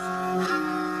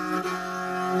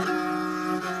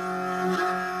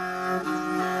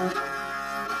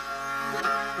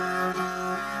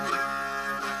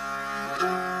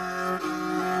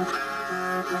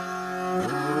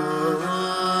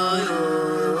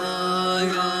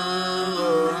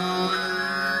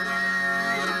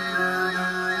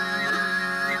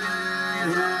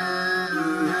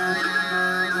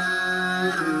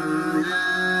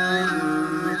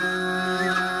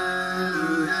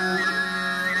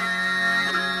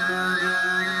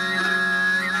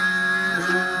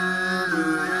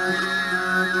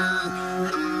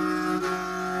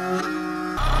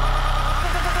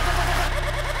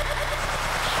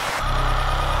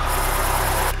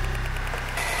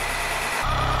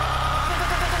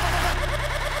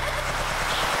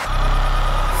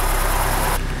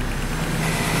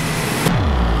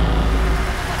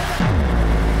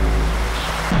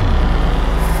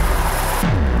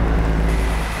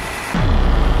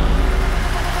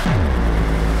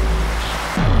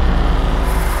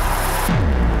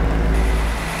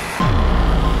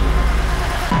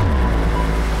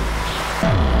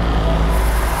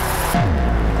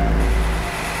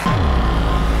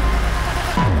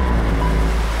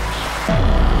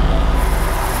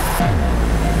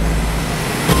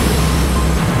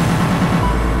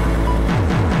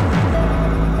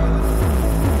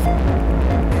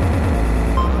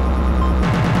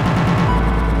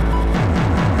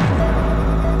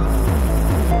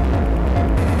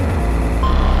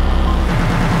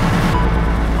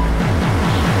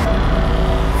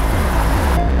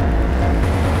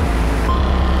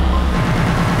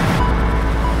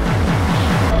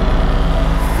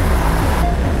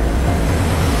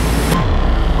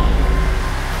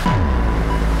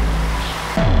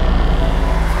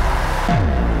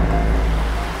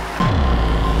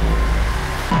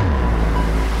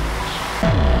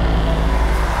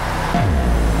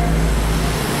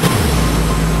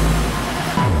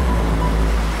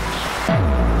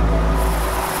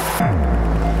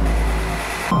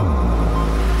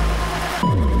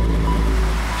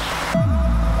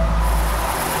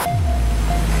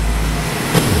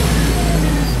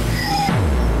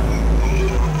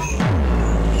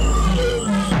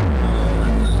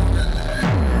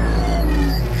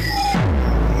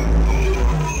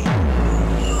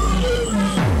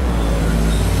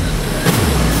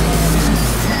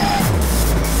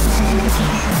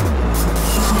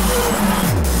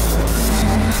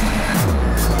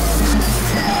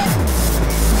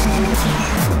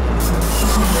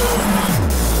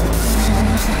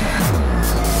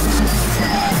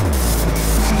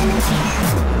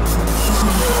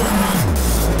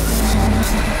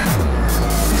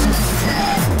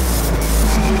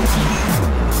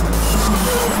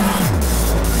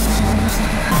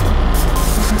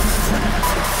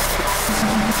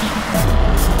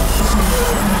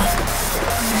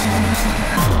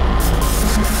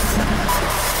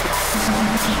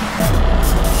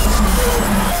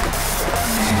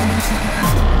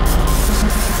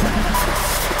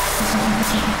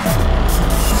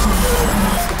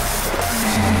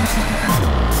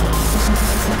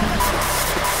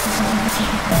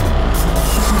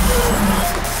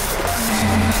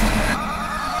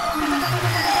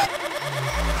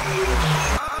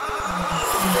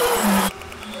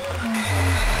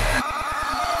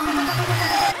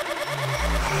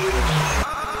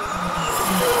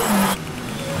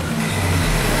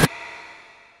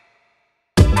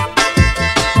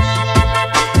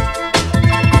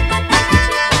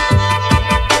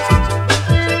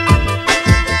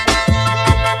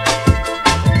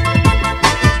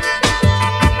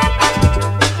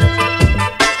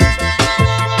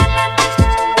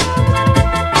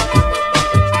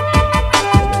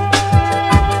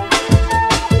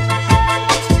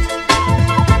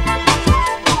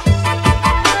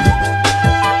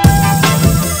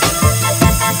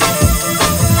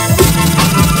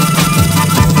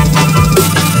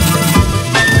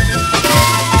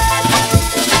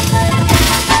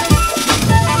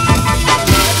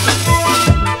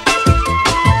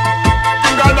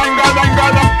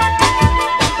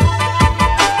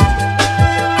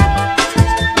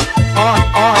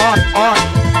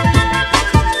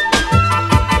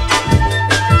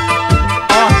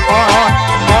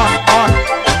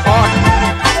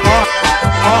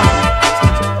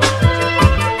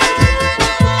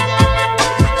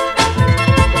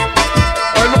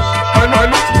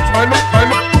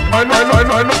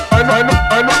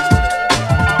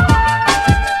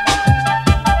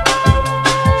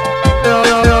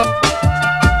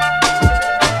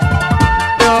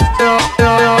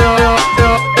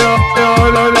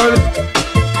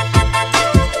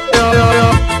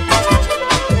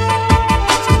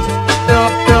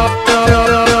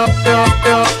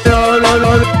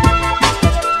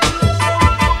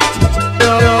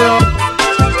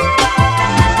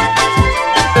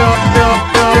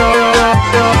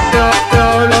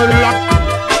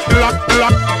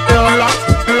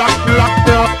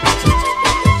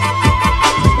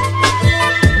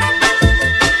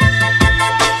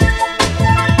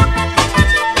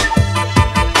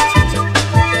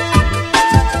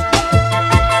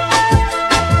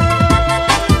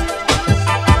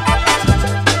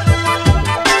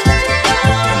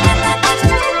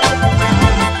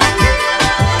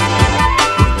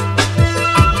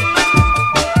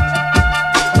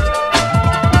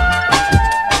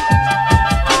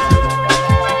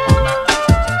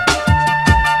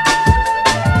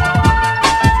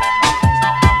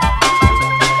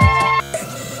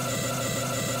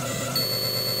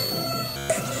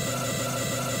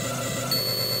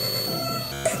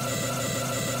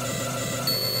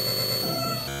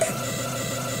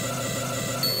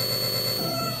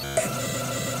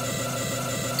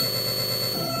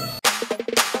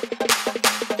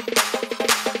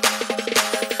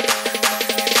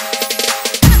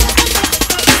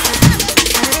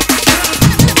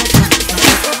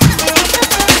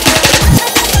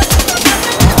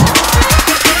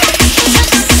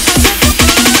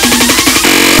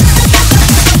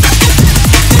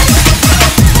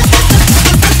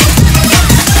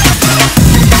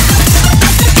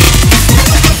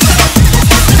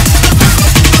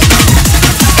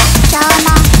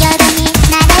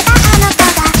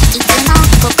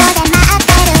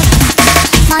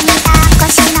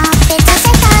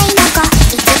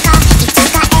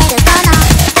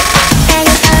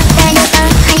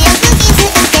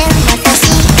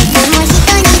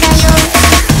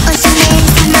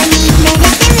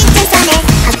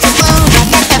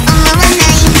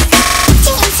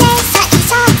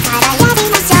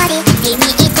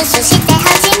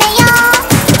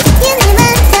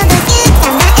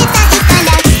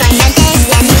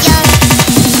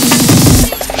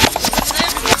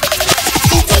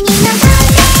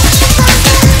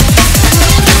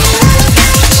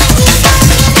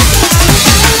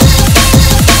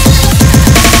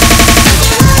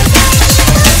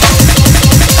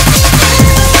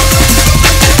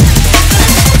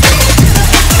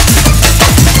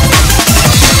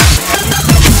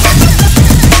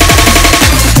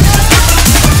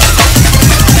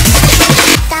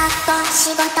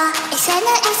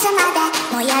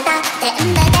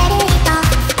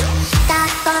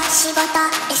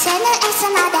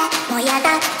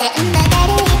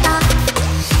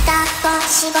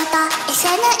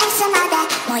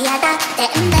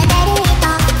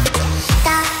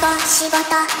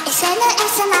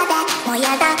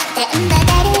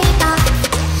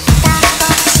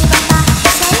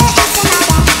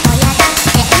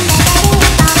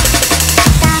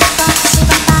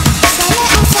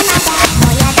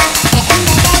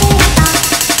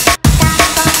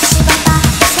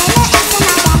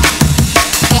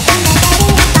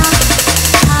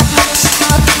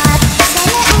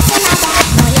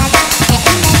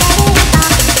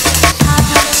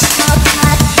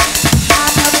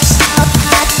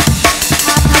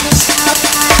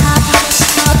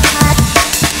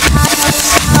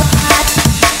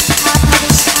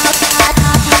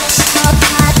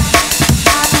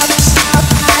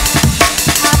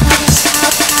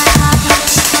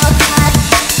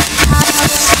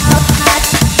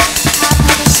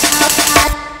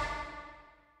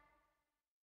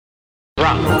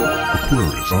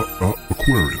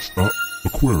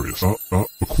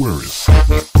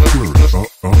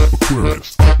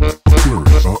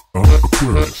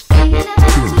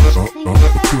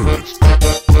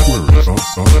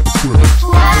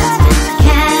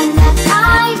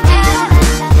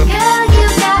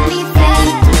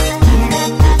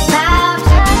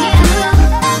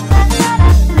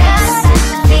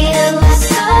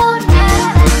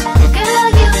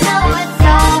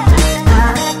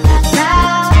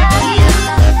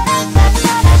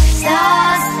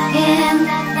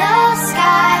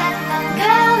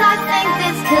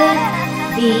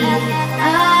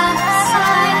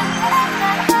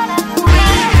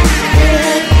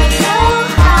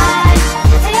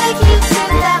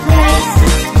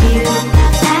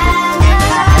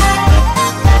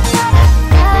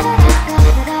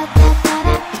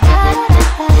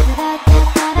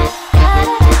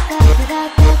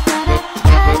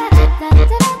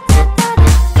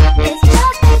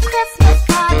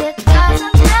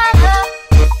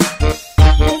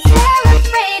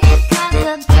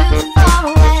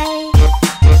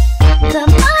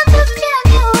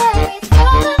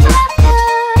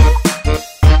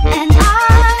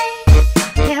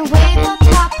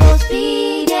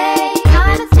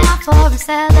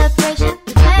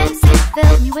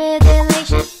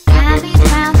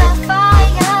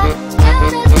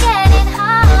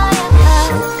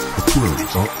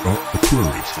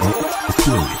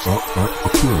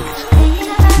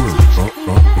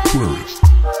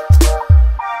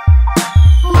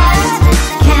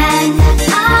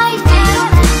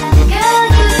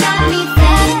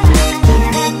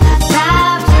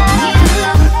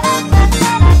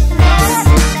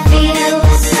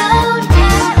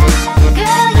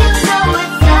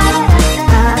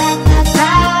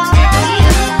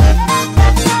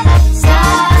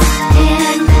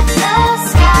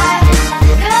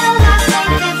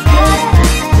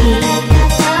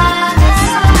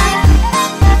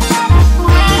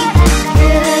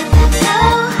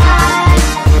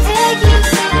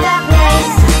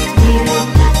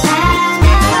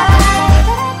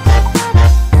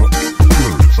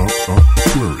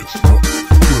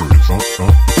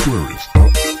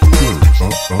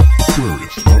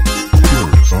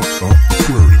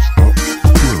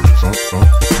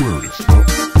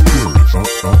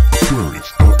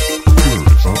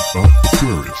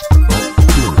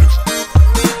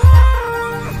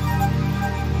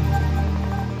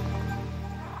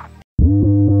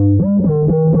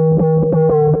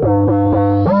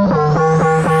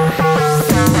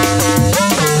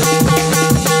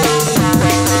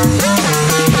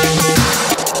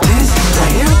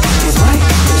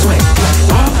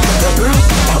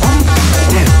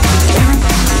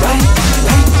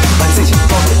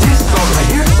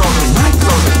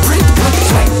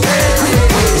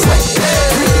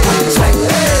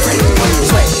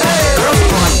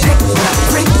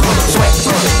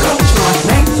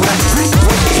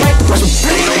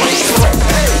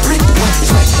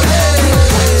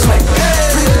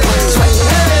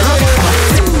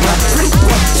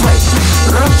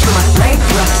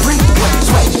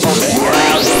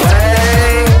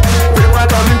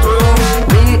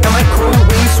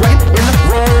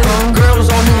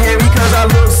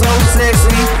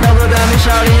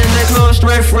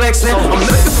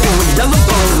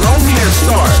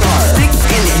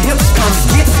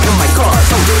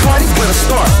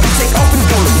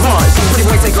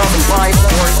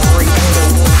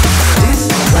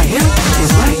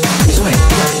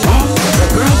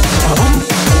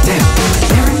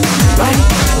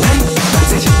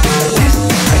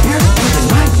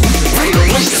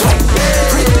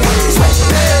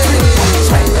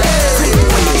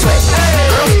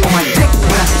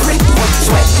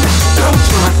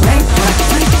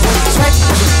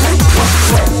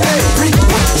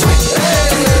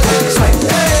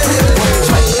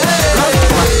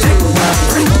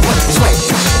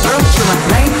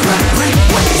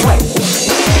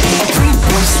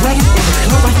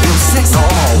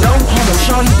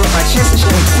 chest and she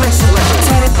ain't flexing.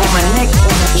 Tatted on my neck.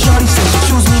 Shorty said she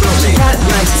choose me. She got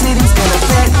nice titties and a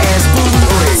fat ass booty.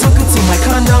 Took her to my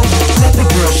condo, let the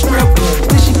girl strip.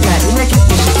 Then she got naked,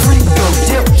 then she pretty go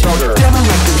dip. Devil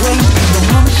like the way the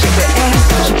mama shake her ass.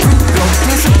 She pretty go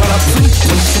dancing while I preach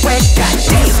when she sweat.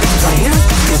 Goddamn, my hair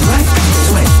is like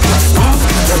sweat. All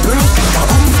the girls are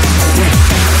on damn.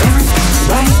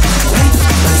 Everybody pay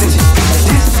attention.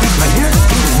 This my hair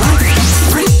is like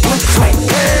pretty boy sweat.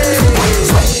 Pretty boy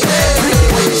sweat. Pretty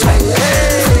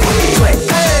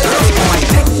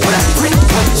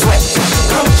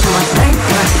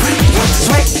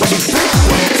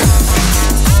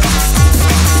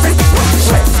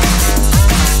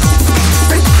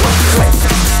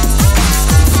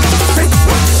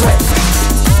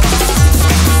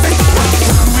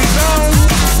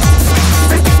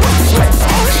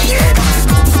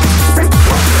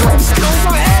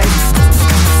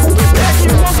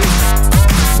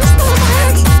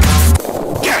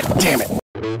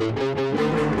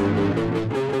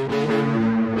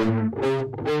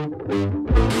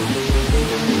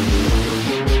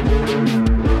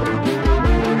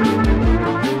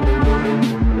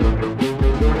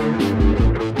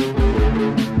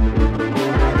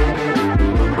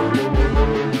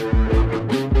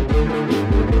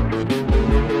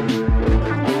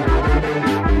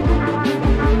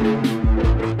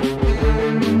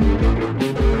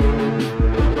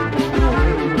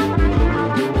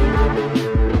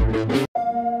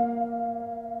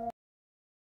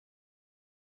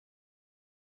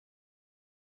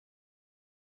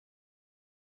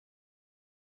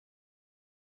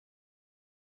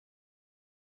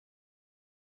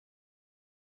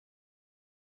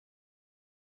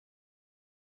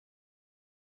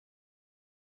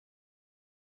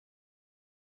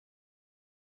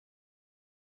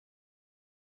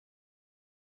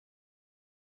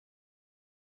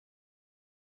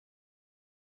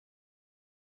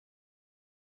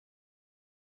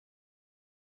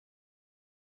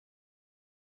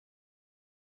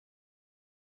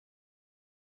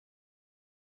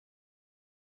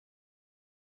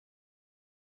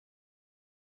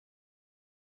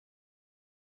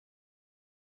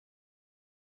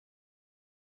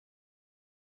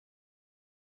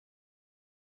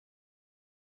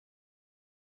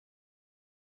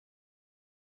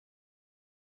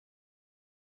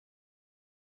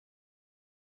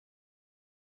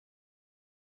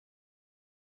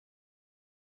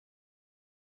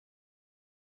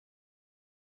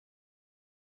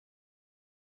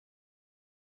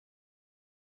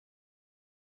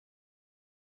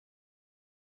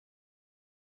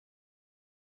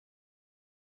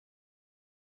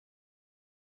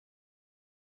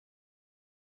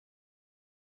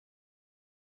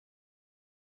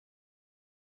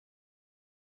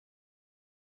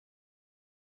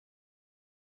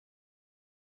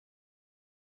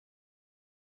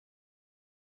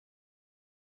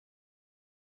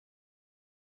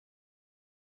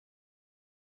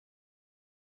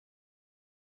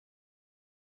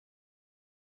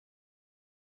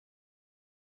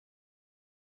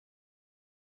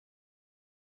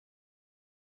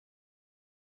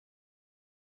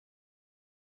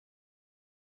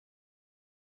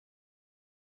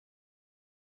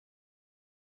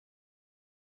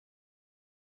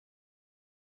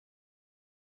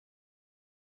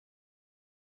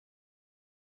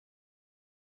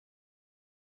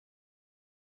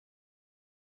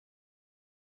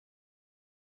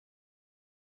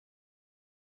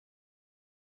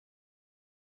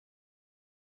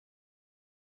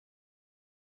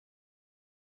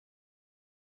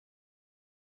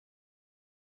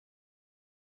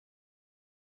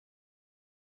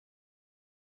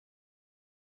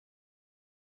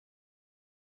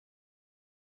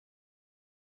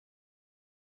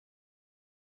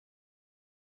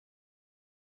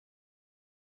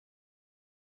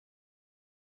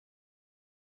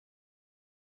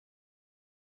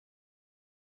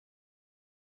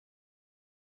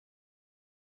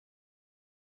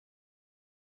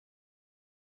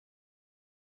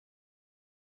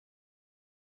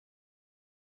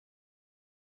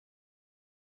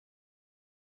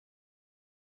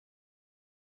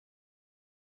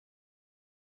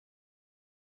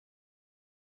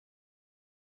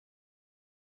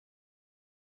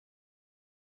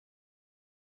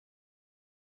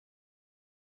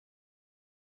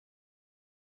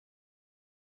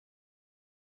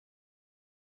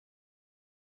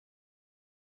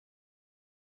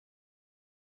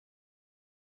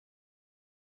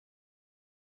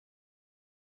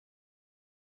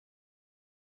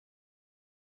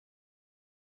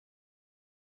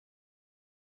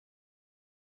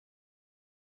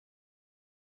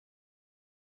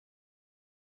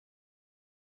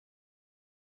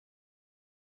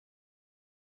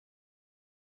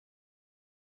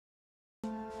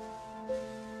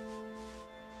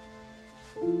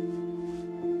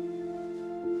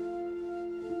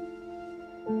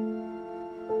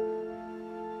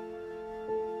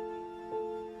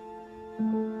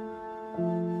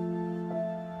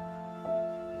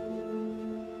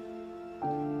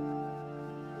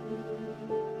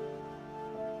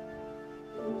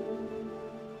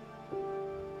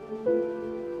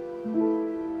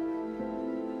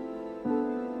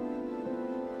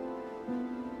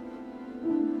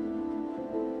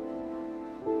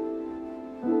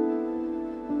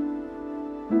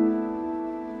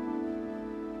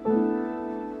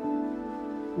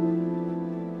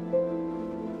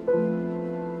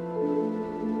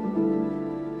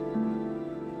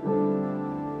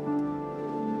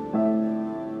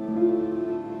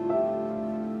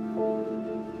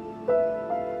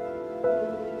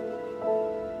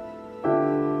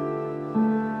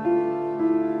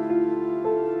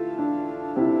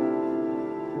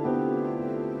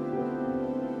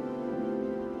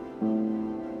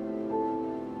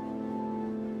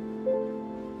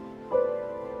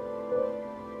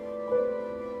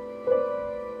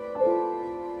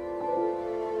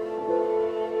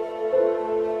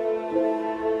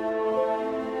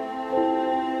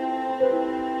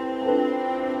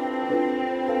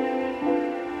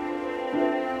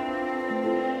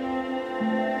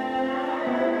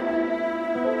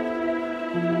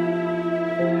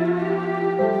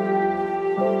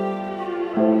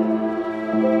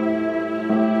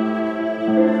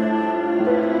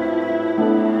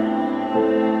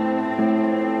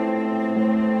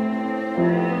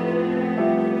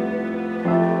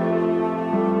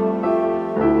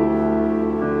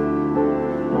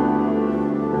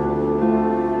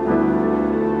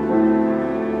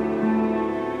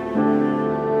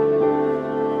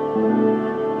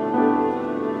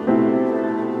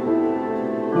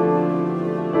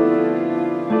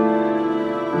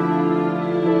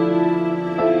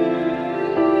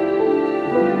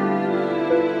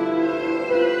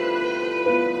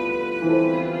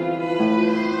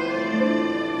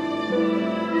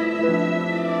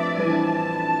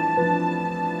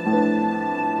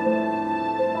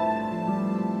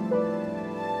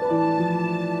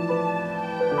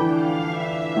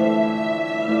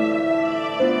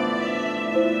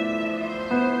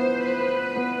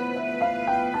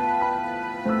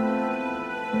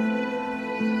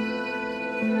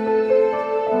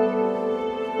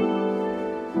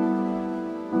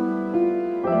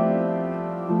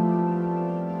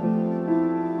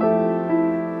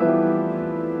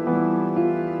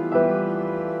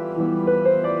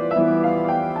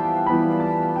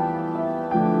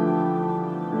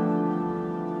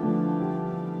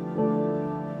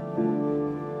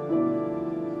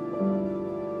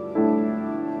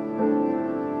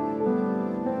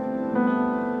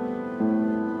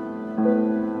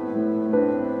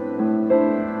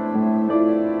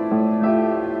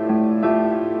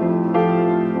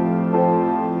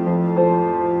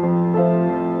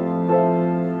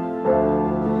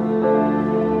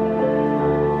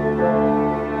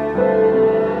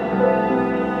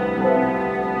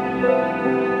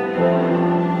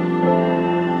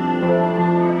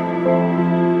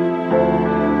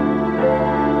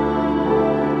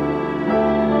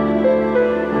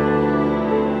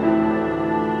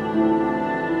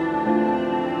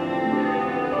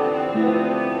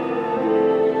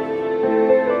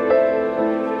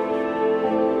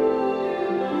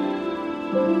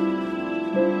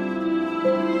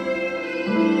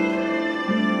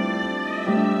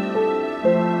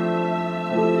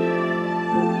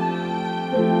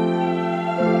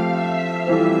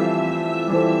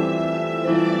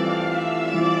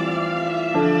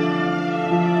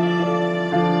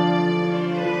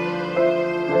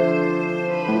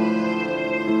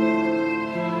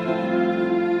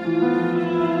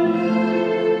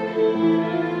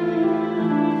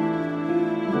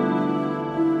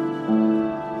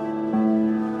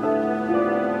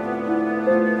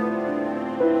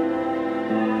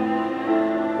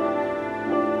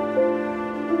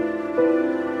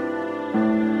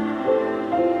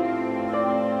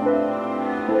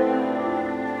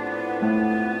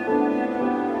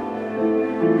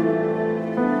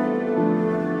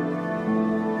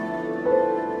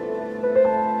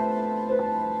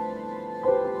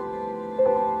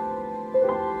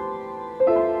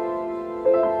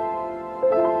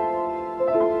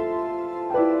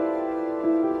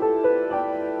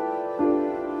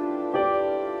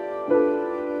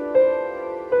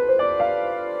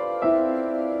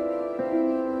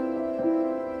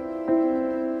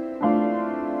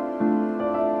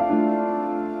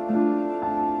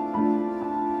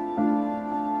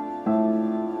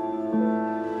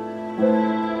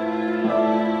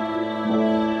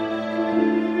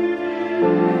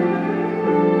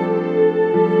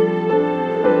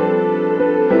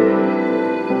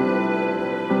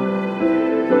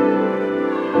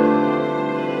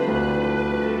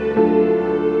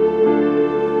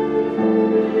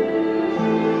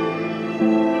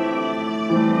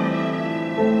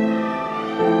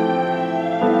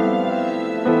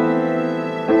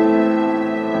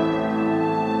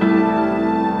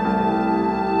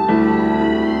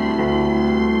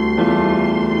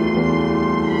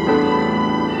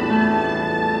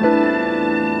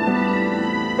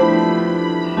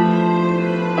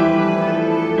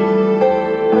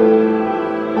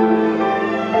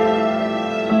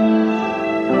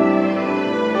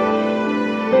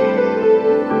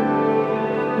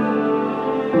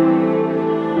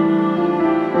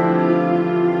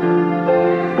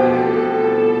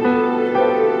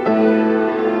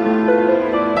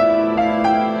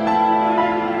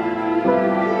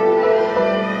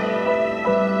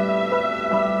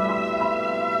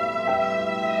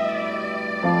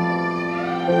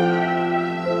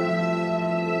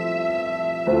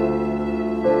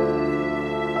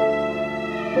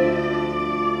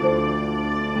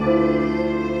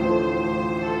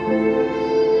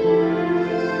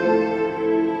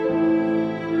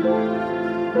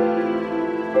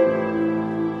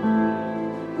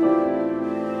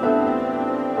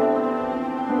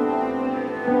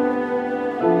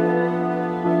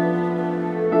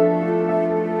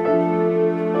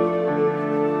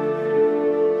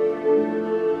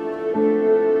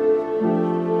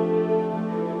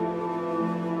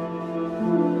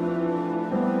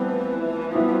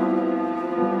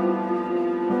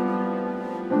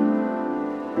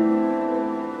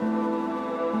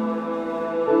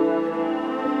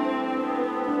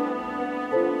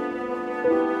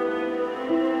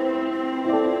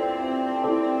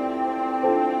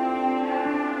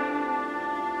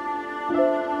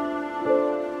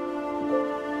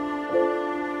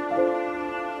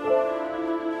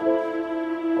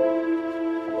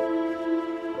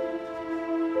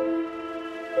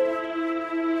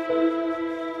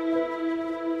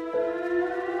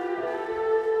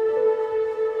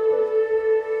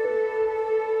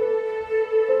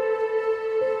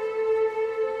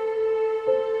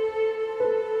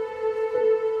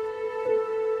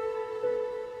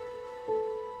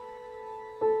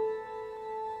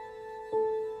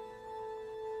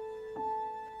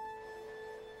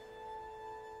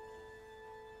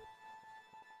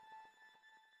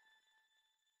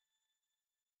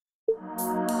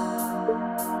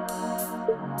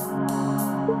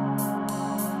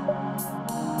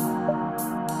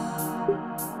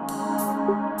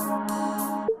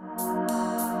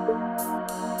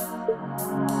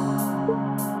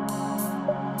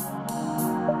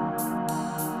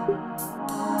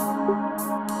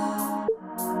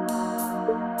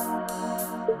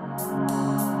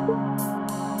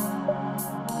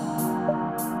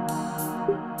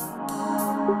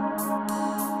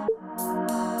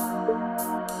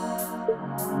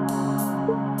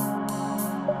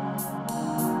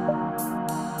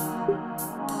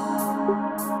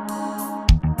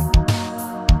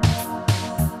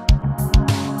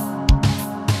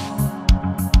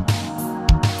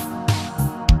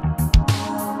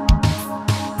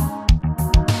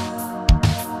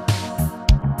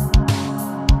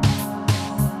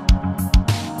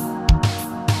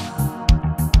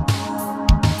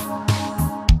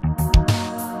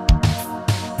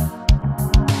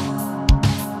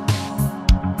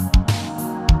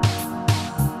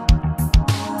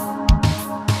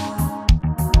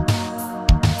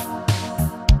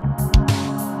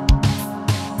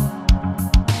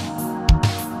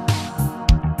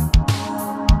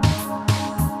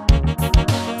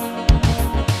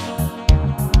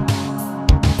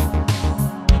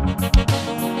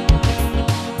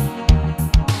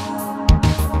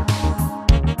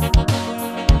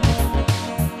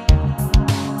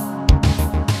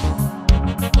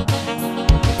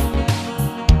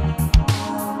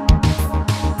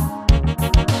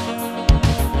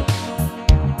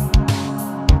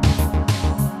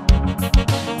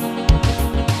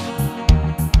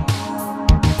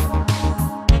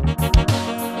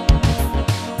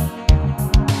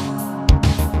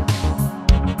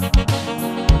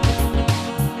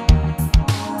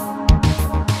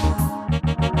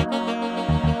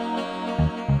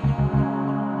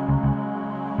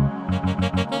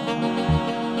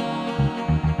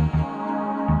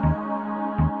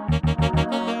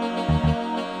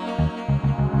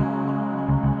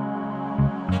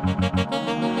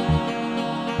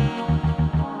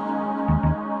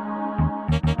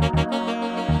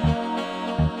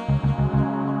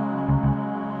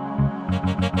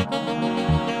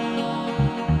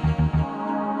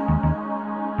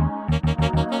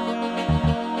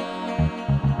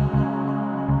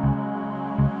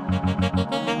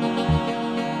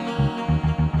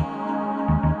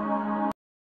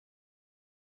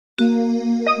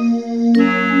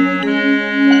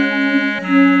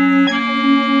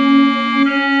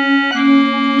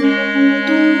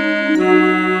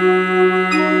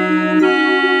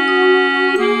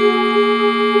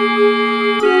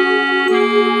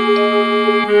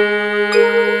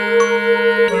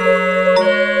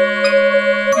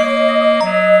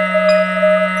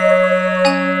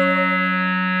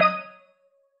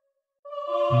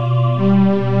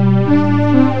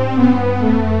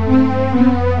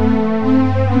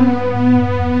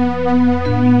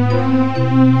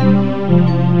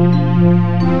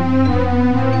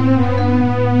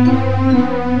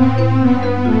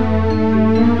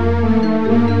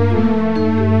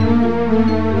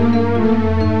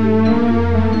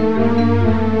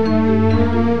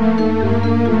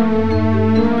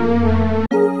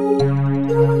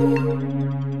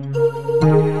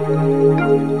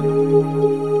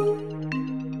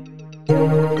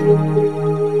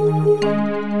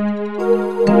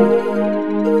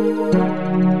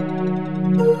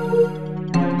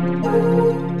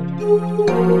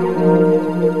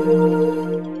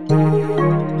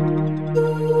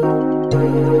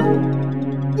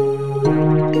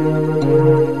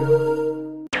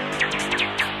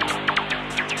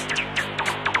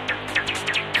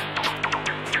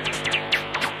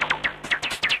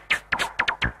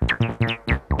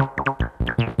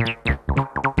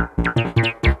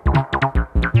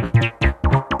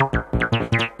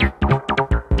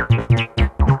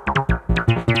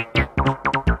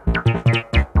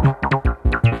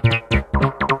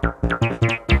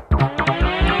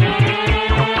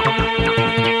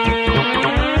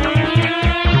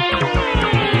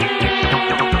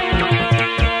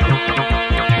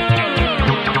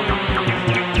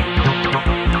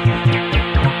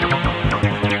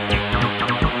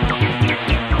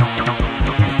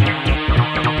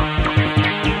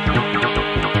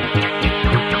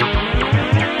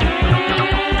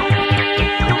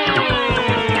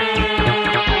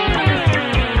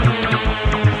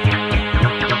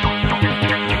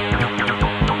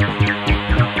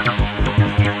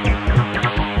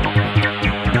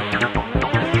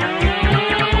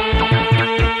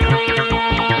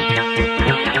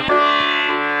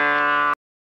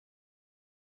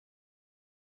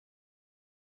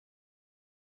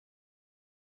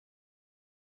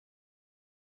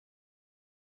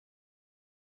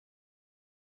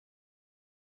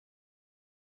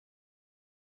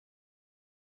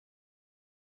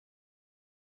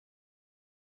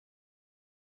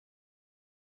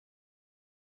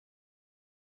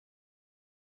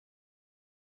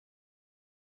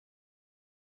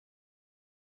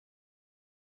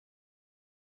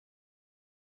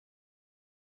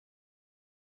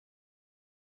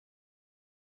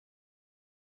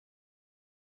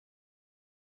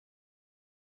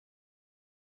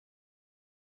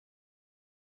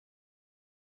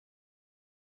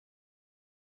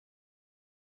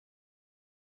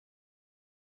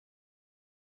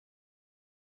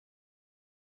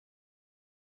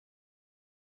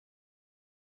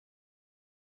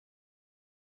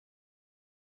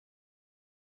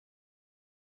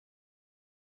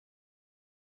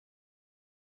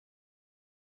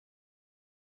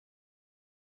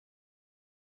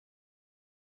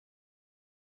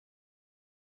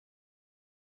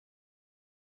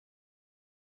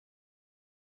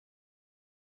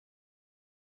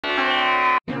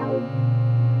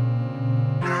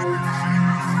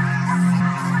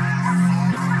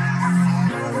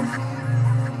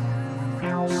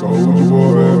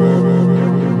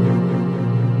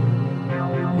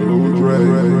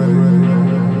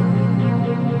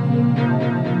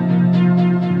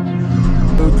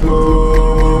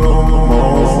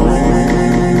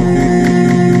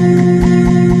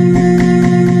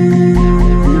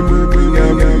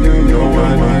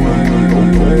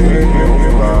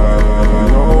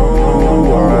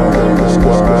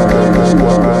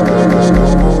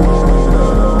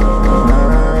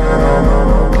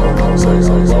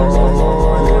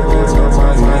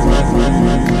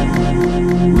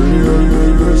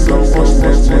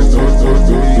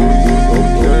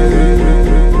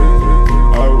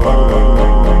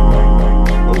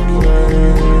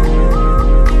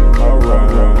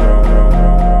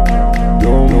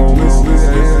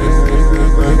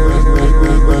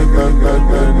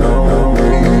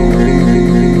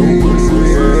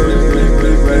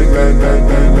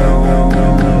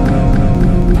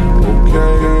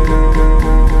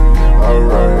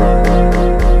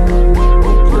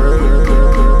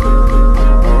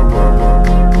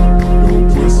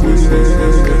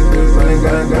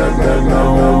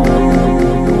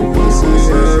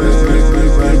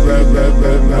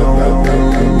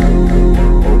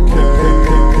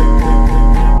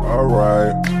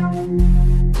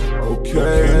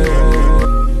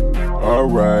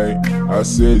Alright, I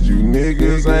said you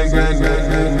niggas ain't got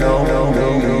nothing on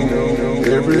me.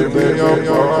 Every day I'm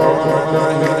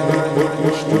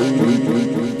fucking street.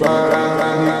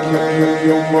 500K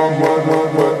on my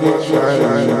motherfucking chain.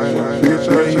 Bitch,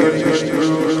 I hit the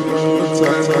street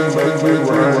time to make me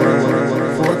rain.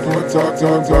 Fuck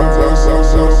talking about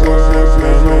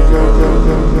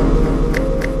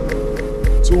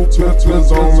two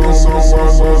touches on me,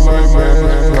 someone like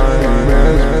magic plane.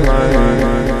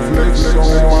 Flex on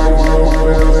my mama,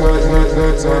 like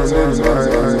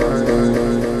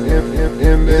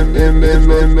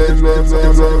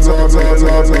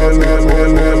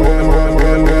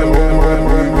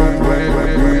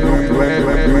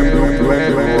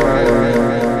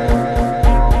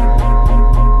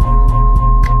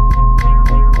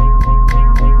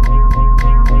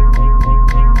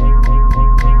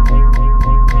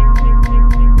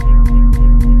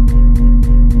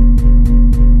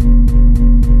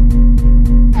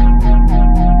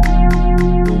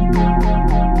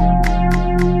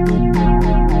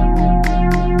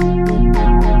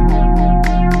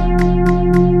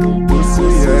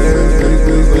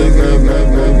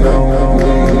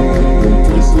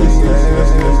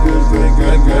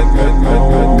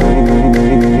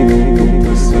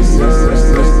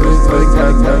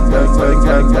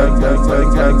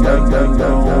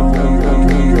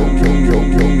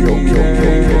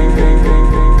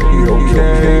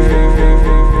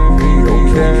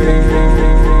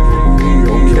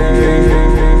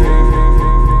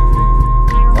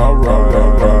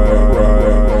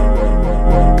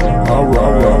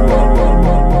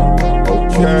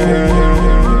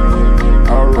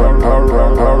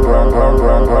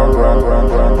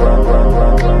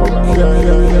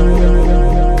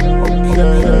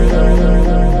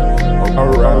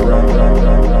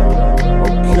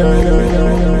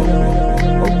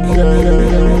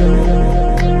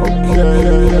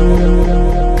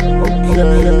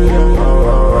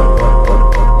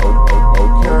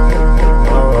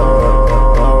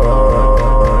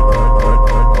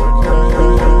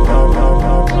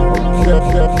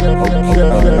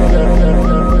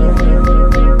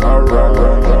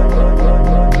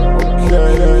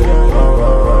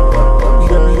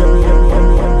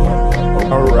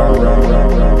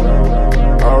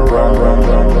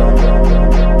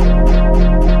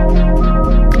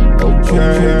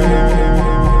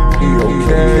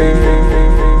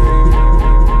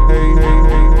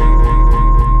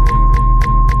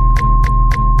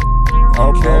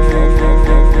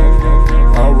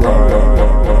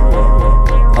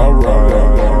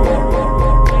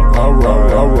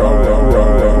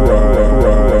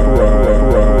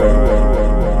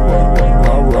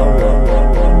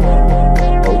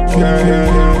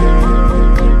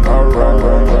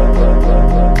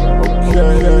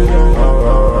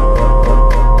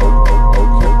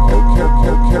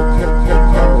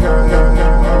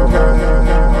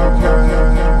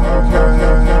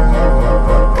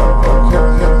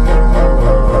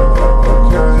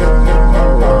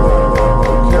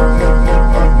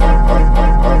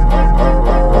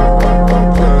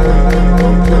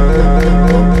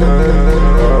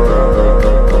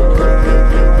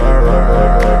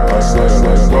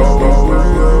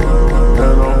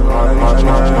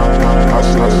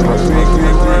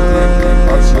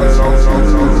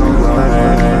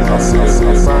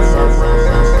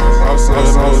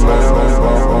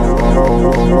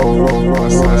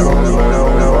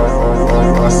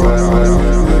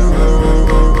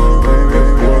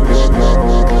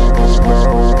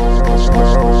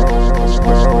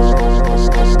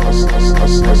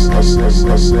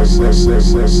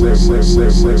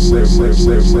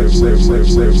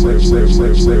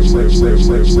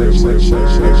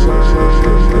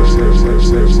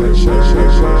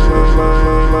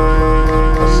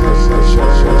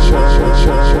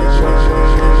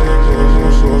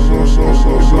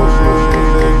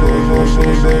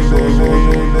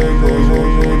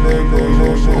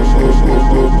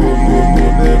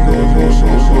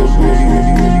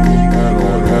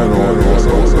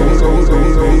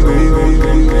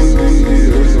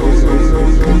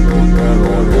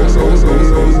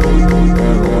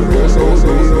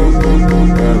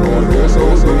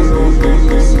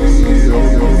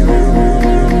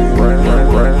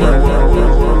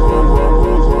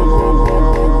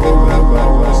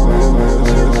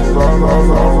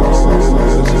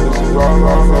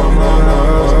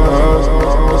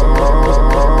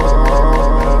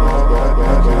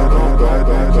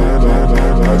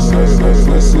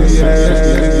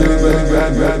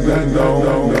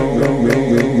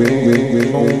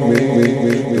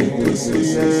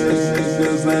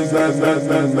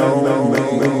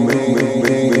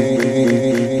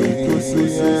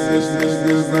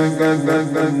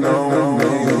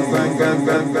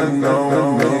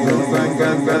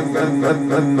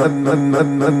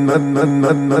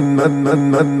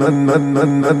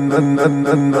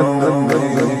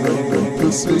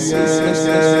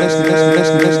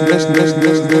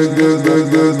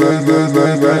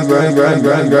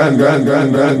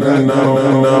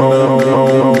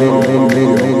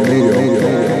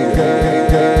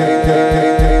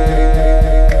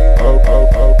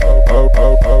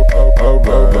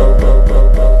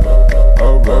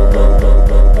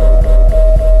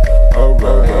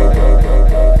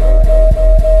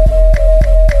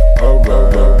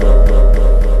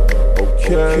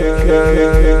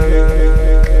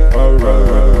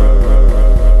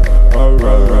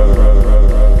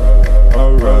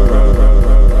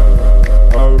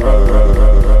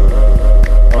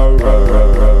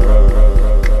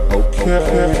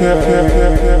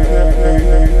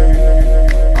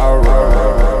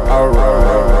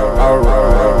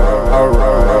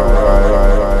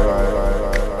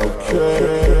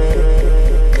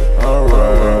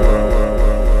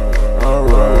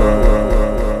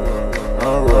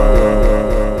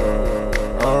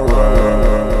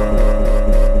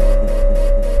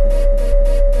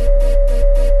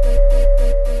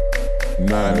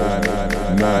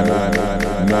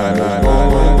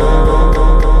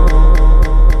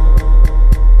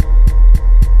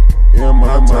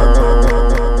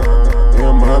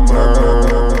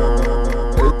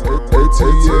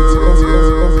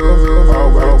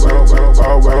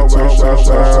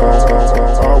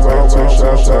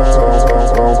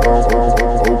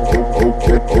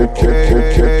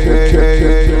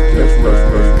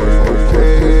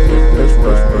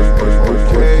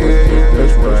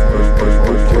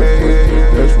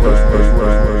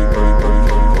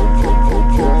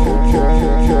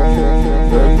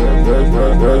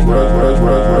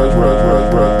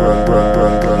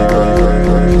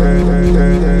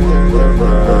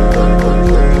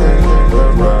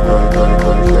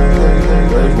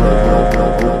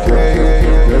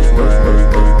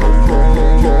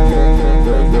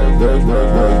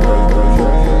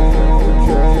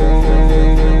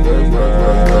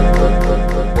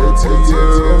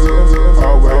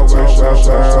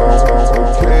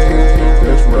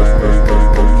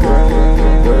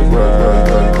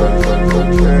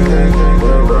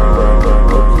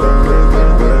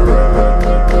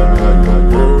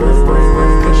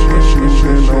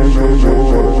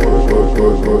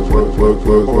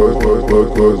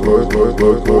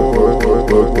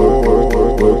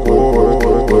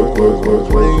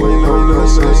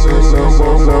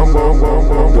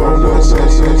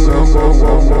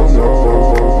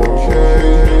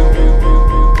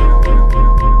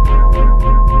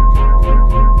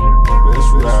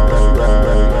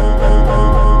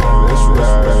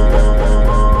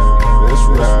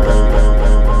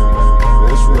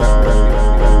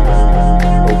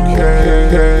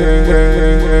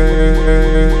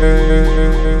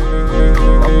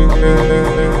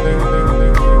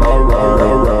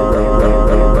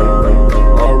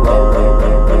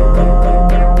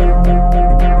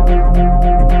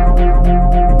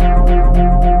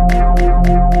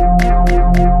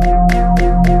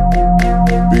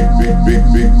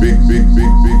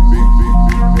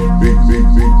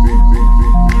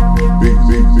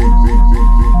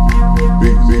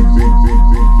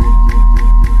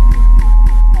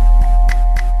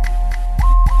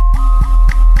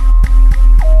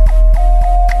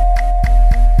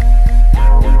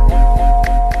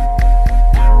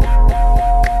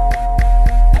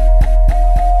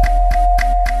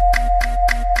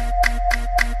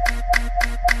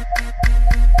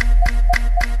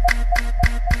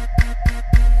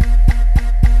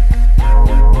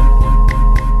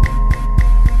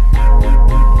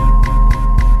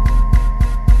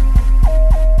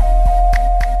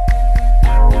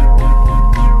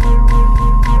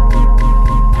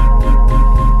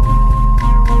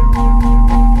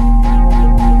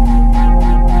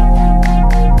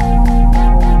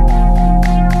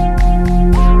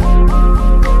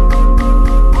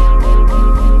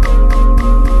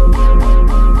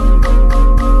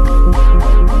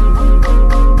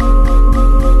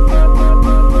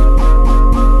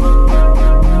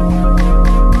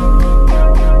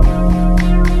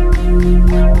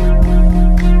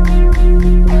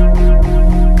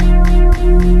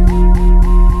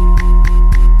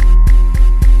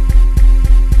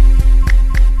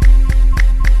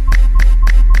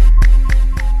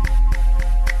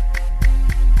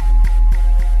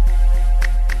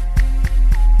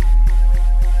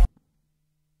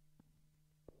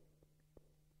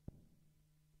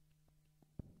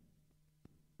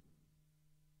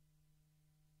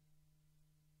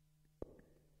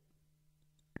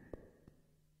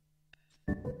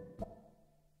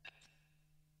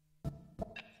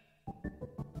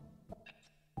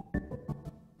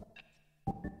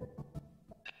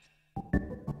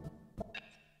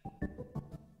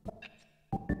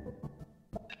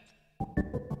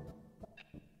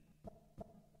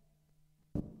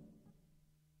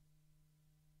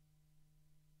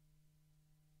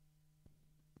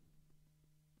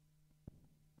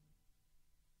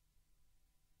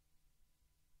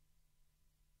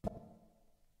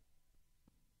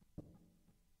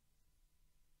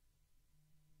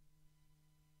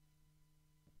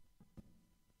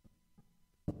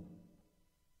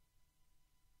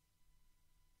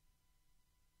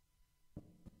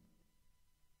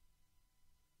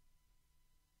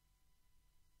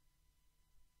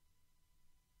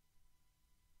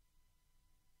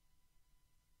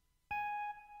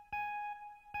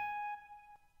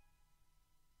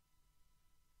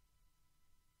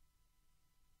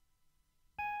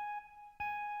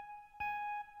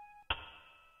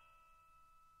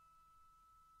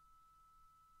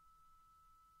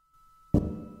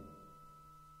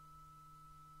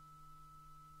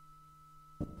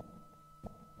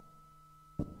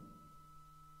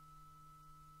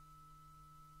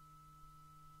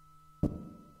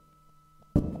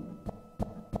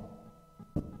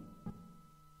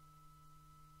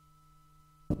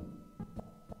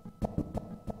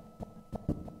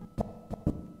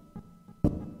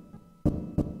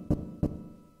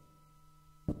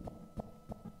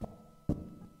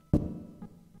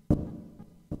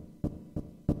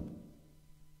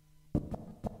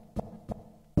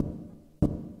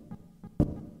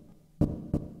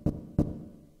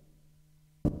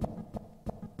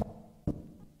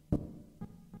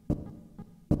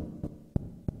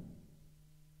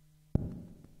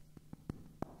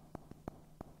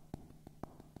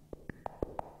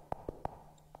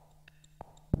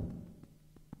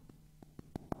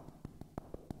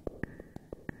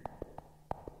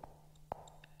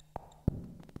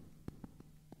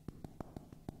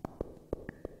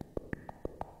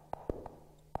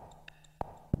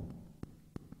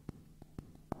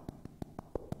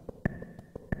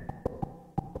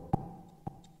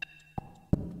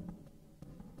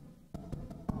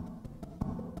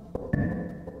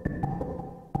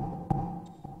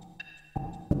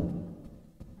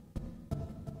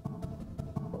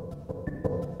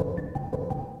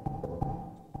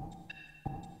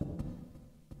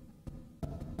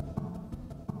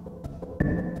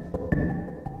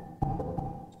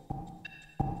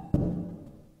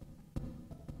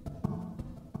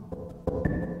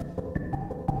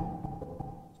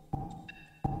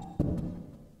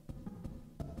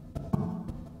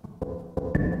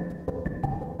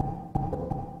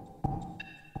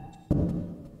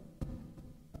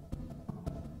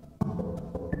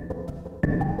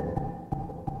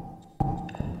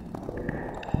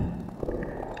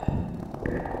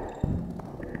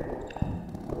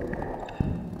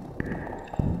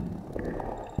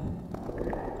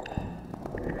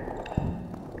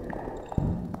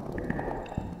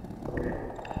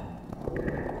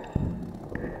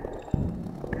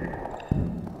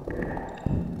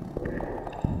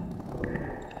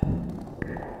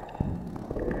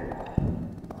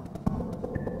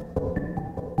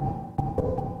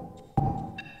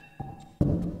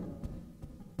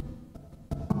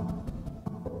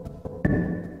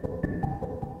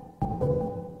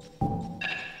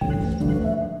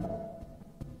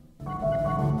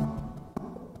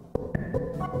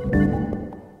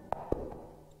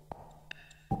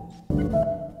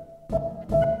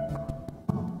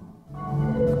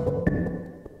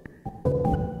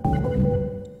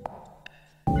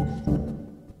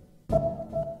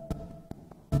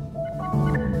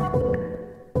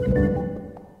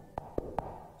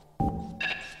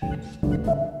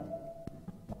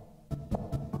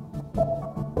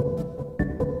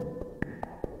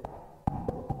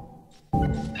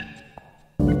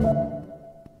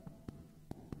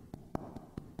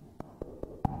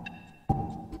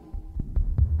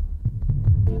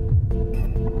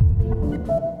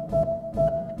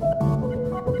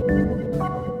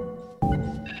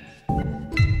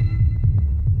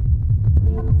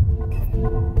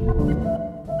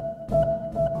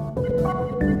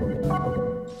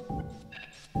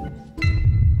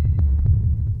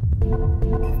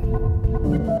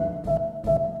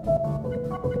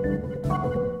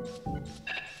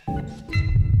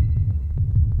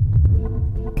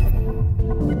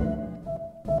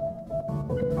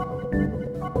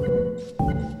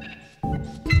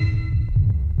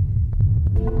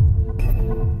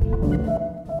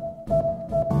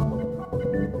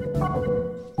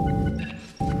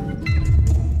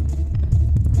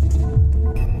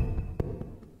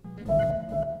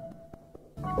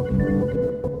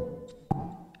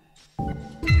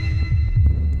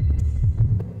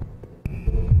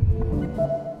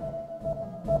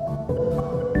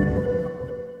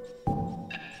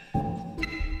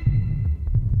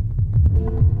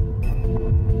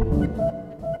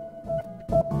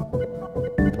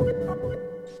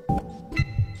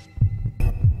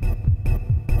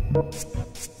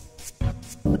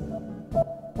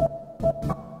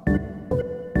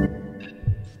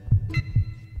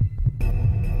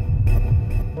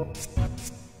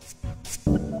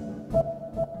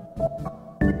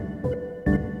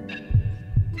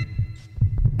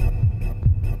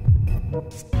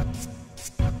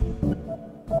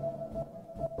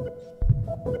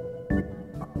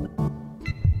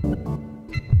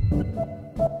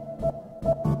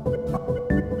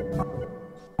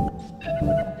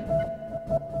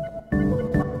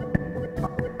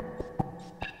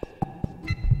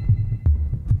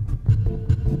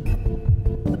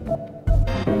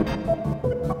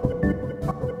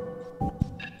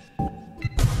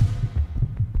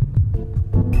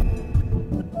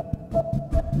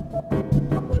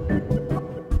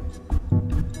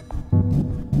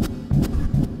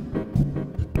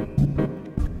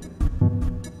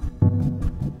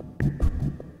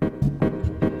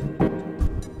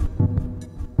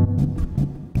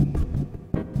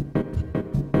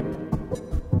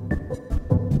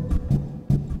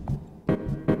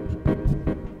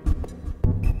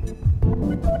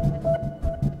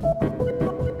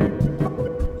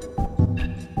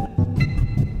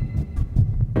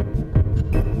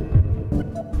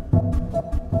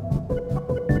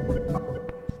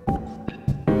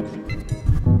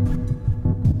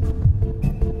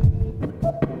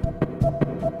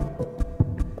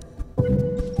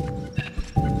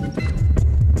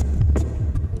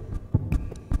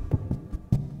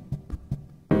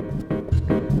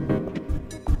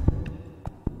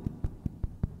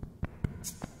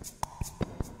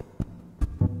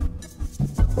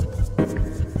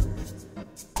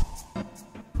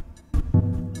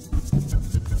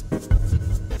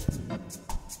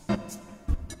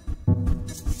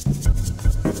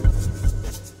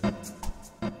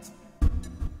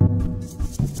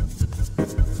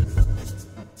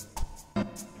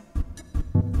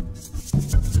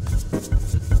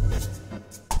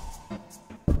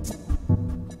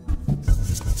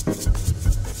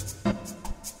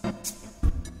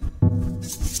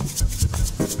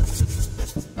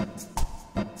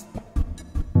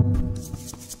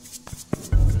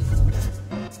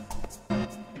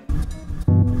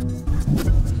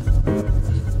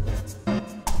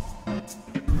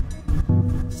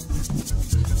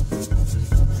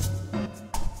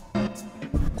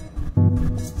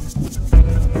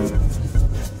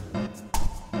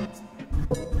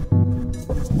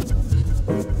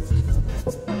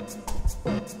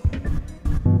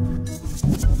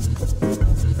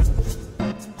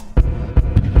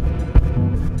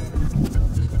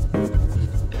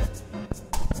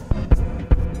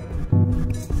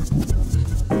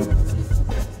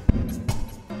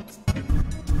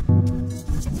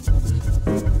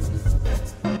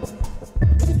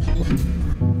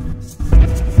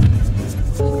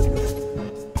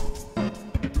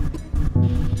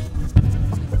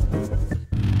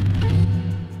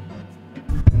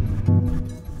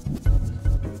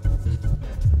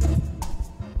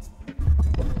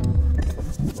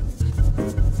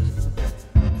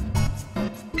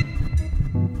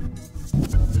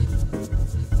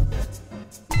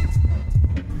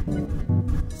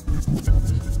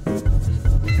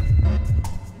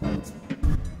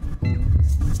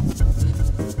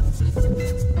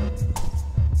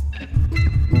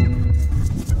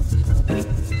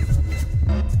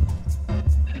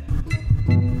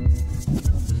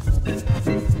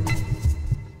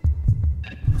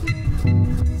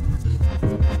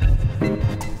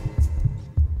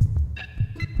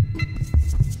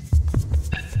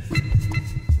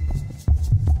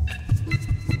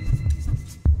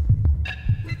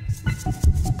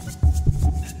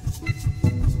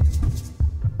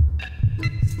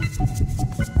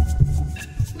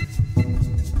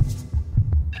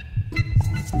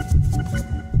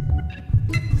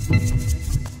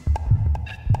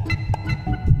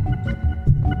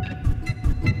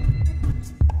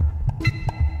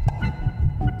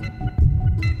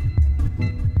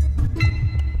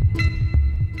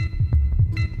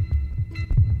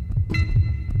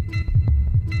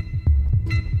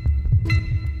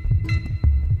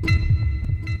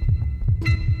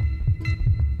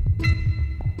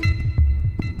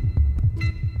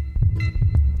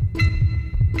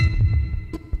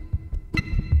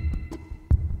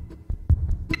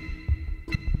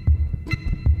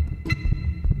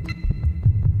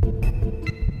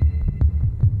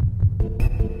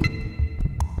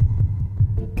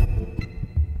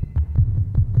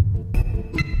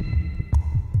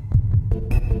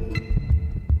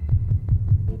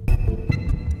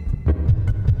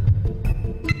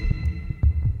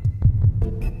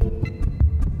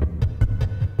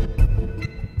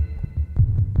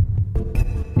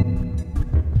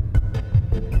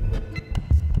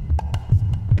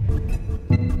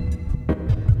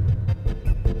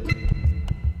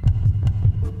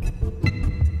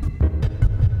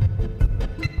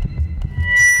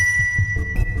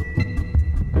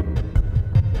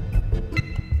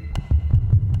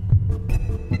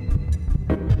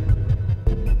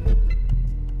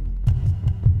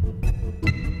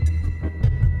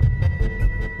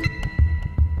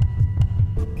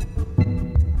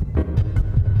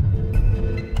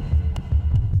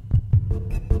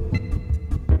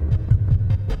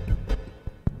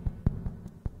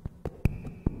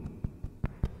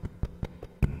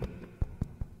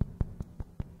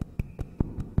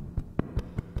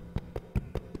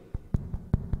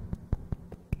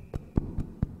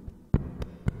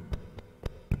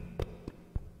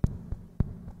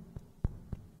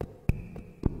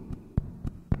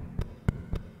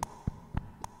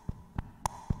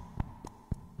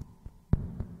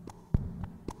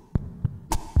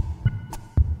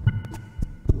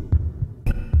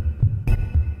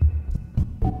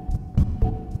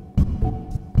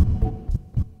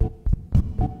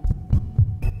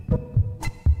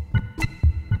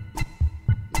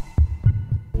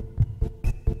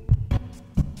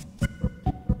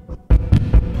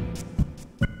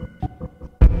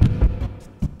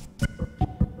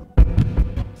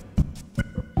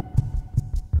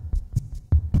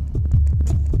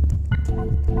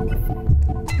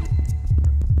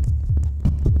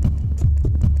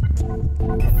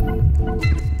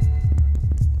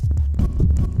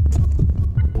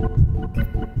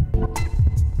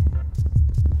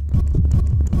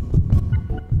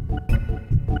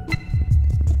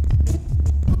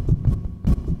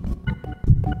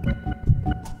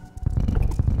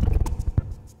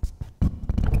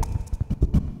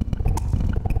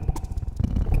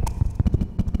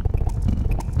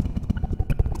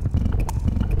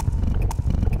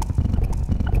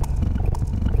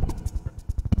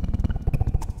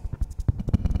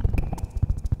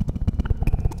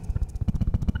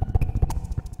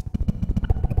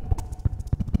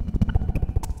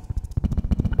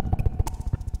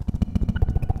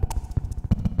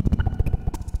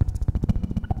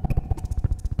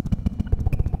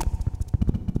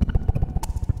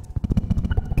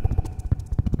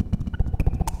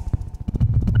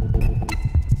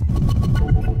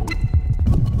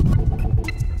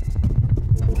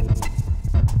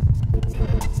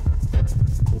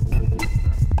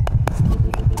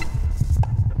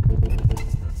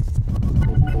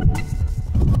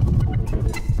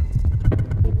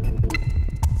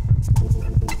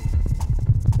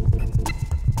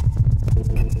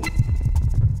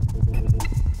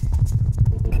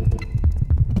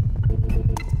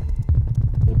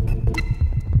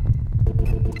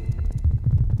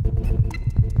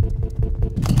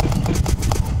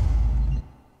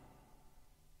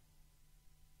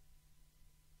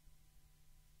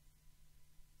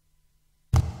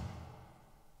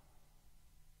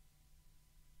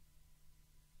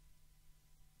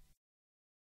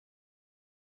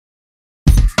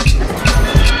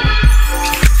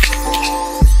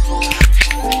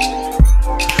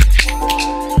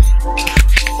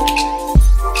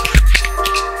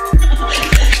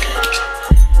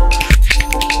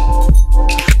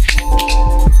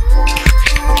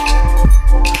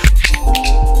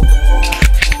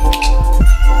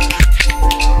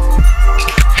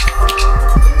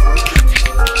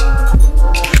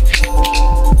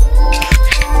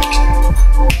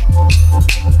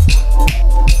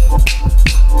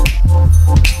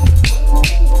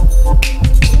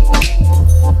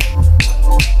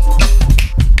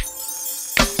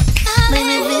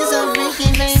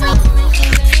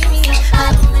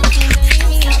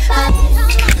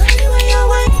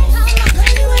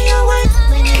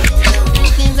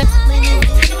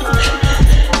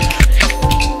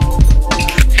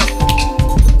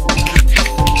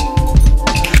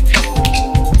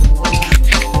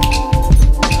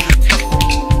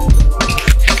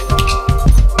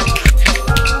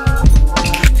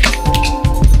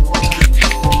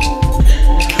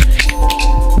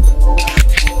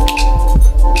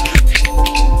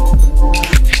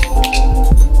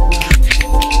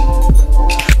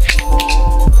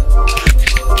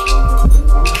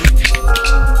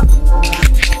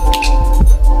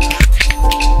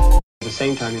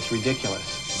same time, it's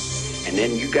ridiculous. And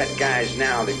then you got guys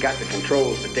now that got the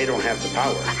controls, but they don't have the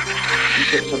power. You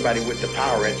put somebody with the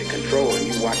power at the control and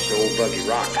you watch the old buggy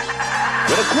rock.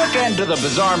 But a quick end to the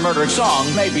bizarre murder song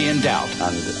may be in doubt.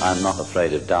 And I'm not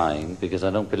afraid of dying because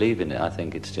I don't believe in it. I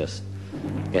think it's just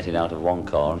getting out of one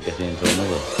car and getting into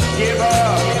another. Give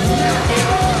up!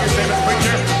 Give up, you famous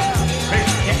preacher!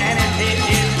 Christianity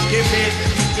is stupid!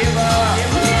 Give up!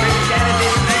 Christianity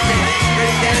is stupid!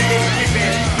 Christianity is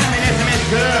stupid! Communism is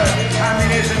good!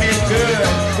 Communism is good!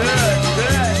 Good,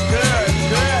 good, good,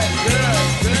 good,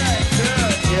 good, good,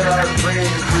 good! Get our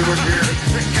brains, we were here!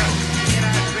 Get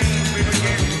our brains, we were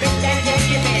here! Christianity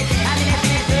is stupid!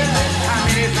 Communism is good!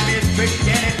 Communism is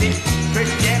Christianity!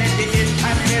 Christianity is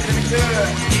communism is good!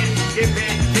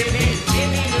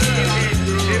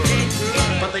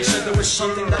 But they said there was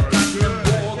something that got them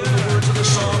more than the words of the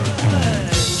song.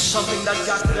 Something that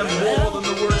got them more than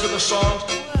the words of the song.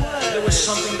 There was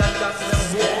something that got them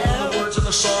more than the words of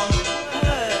the song.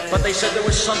 But they said there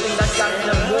was something that got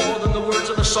them more than the words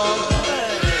of the song.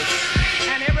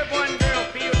 And every boy and girl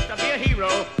feels to be a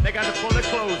hero, they got to pull their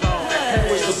clothes off. And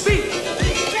it was the beat.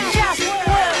 Just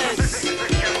words.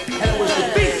 And it was the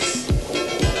beat.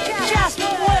 Just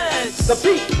words. The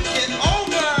beat. Get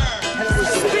over. And it was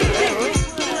the beat.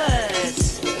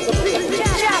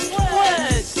 Just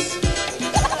words.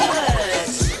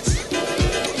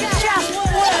 Just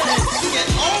words. Get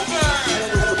over.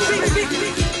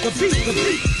 The beat, the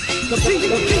beat, the beat,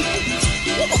 the beat.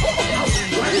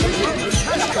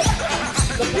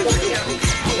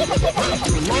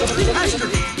 Faster,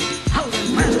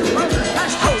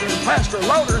 faster,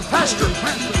 louder, faster,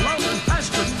 faster, louder,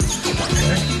 faster.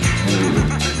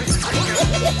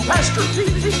 Faster.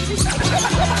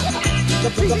 The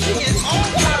beat is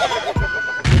over.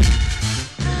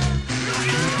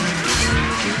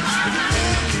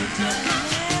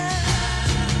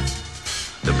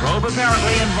 Pope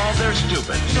apparently involved their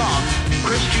stupid song.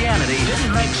 Christianity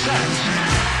didn't make sense.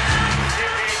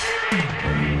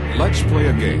 Let's play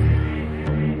a game.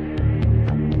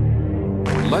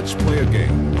 Let's play a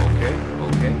game. Okay.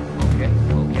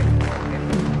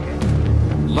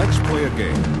 Let's play a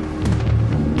game.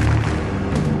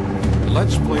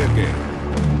 Let's play a game.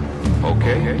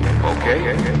 Okay.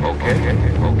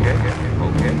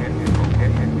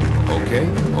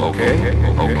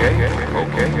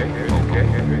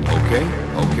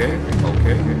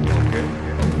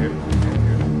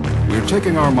 We're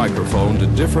taking our microphone to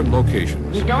different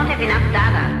locations. We don't have enough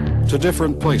data. To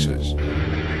different places.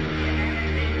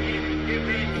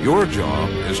 Your job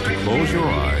is to close your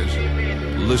eyes,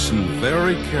 listen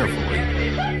very carefully,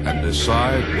 and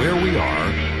decide where we are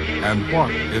and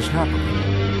what is happening.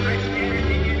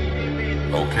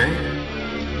 Okay?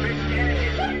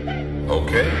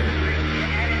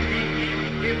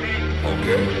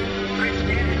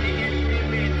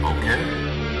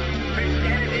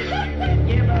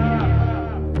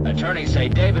 Attorneys say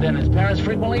David and his parents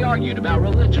frequently argued about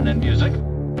religion and music.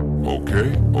 Okay.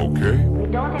 We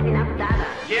don't have enough data.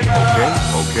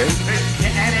 Okay.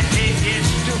 Christianity is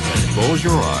stupid. Close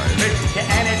your eyes.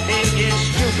 Christianity is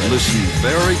stupid. Listen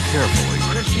very carefully.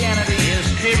 Christianity is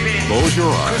stupid. Close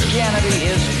your eyes. Christianity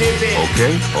is stupid.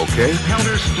 Okay.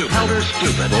 Counter stupid.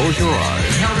 Close your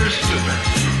eyes. Counter stupid.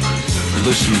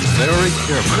 Listen very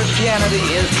carefully. Christianity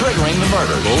is triggering the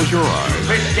murder. Close your eyes.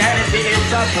 Christianity is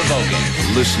thought-provoking.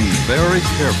 Listen very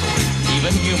carefully. Even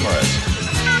humorous.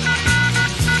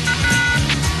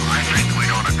 I think we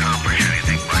don't accomplish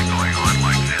anything by going on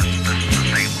like this. This is the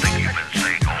same thing you've been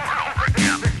saying over and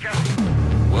over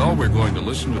again. Well, we're going to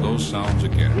listen to those sounds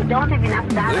again. We don't have enough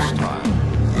data.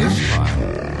 This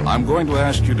time, I'm going to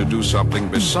ask you to do something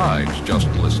besides just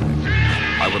listening.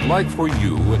 I would like for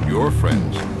you and your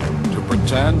friends to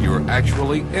pretend you're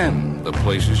actually in the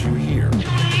places you hear.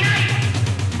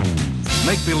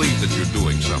 Make believe that you're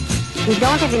doing something. We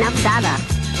don't have enough data.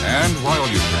 And while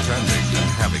you're pretending and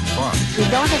having fun, We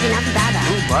don't have enough data.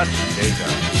 Too much data.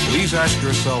 please ask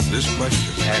yourself this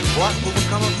question. And what will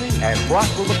become of me? And what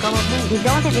will become of me? We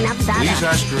don't have enough data. Please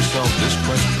ask yourself this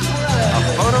question. A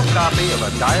photocopy of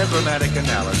a diagrammatic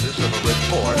analysis of a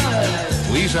report.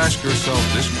 Please ask yourself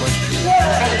this question.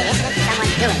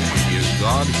 Someone's doing that. Is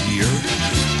God here?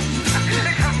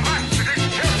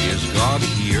 Is God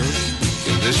here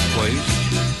in this place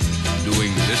doing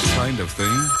this kind of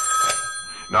thing?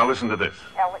 Now listen to this.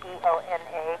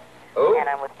 Leona. Oh? And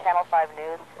I'm with Channel 5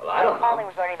 News. Well, I don't I'm calling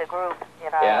regarding the group,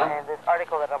 Yeah? and this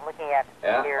article that I'm looking at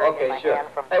Yeah? here Okay, in my sure. hand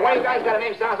from... Hey, why you guys got a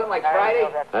name sound something like Friday?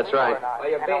 That's right. Or not. Well,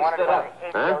 you're And I being wanted stood to up.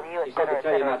 know, Huh? ACLU, He said to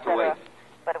tell you not to wait.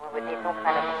 But we would need some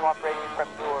kind of cooperation from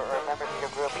you or members of your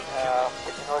group in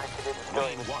order to do the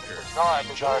story.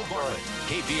 Bizarre story.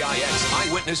 KPIX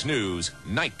Eyewitness News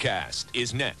Nightcast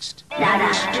is next.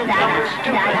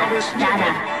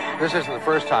 This isn't the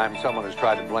first time someone has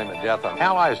tried to blame a death on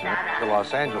Hal Eisner. The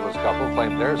Los Angeles couple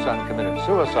claimed their son committed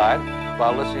suicide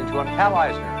while listening to an Hal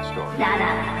Eisner story. The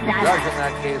judge in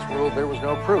that case ruled there was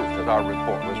no proof that our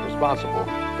report was responsible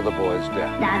for the boy's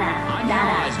death. I'm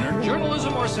Hal Eisner.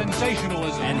 Journalism or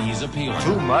sensationalism? And he's appealing.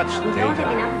 Too much We don't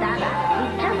have enough data.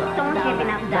 We just don't have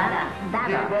enough data.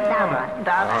 We don't have enough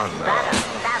data.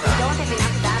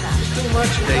 Too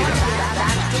much data.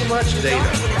 Too much data.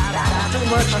 Too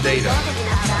much data.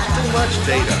 Too much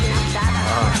data.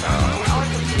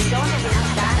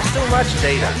 Too much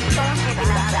data.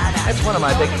 That's one of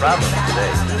my big problems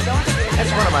today.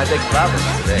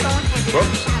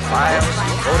 Books, files,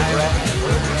 photographs.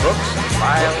 Books,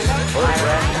 files,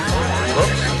 photographs.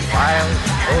 Books, files,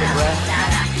 photographs.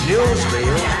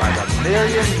 Newsreels by the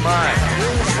million miles.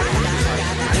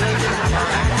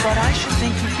 But I should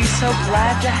think you'd be so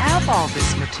glad to have all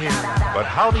this material. But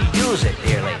how to use it,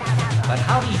 dearly? But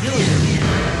how to use it?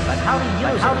 But how to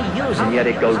use it? And yet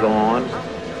it goes on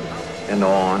and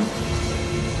on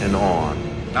and on.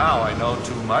 Now I know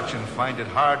too much and find it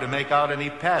hard to make out any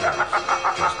patterns.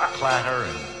 Just clatter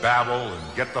and babble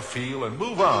and get the feel and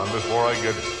move on before I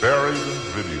get buried in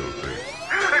videotape.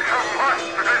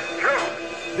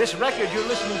 This record you're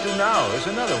listening to now is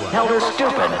another one. Elder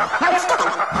stupid.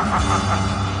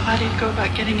 How do you go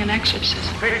about getting an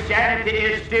exorcism? Christianity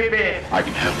is stupid. I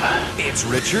can help her. It's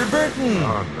Richard Burton.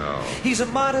 Oh, no. He's a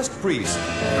modest priest.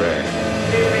 Pray.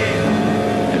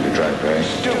 Have you tried praying?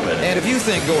 Stupid. And if you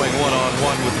think going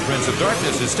one-on-one with the Prince of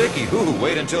Darkness is sticky,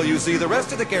 wait until you see the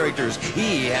rest of the characters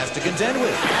he has to contend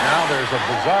with. Now there's a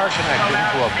bizarre connection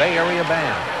to a Bay Area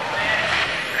band.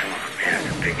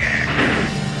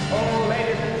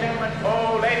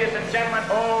 Oh, ladies and gentlemen,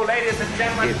 gentlemen, oh, ladies and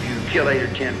gentlemen. If you kill 8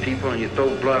 or 10 people and you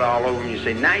throw blood all over them, you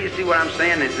say, now you see what I'm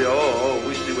saying? They say, oh,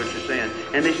 we see what you're saying.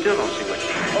 And they still don't see what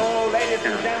you're saying. Oh, ladies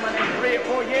and gentlemen, in 3 or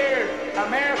 4 years,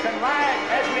 American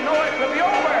life as we know it will be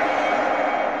over.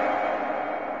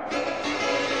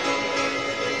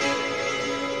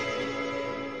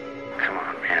 Come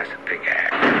on, man, it's a big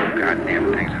act.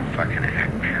 Goddamn thing's a fucking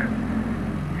act, man.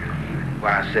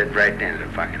 What I said right then is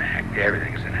a fucking act.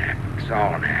 Everything's an act. It's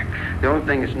all an act. The only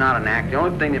thing that's not an act, the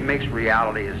only thing that makes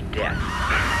reality is death.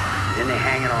 Then they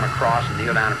hang it on a cross and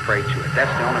kneel down and pray to it.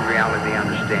 That's the only reality they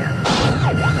understand.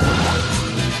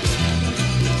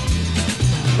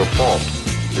 The fault,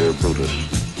 dear Brutus,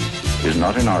 is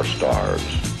not in our stars,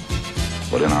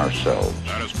 but in ourselves.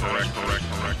 That is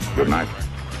correct. Good night,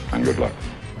 and good luck.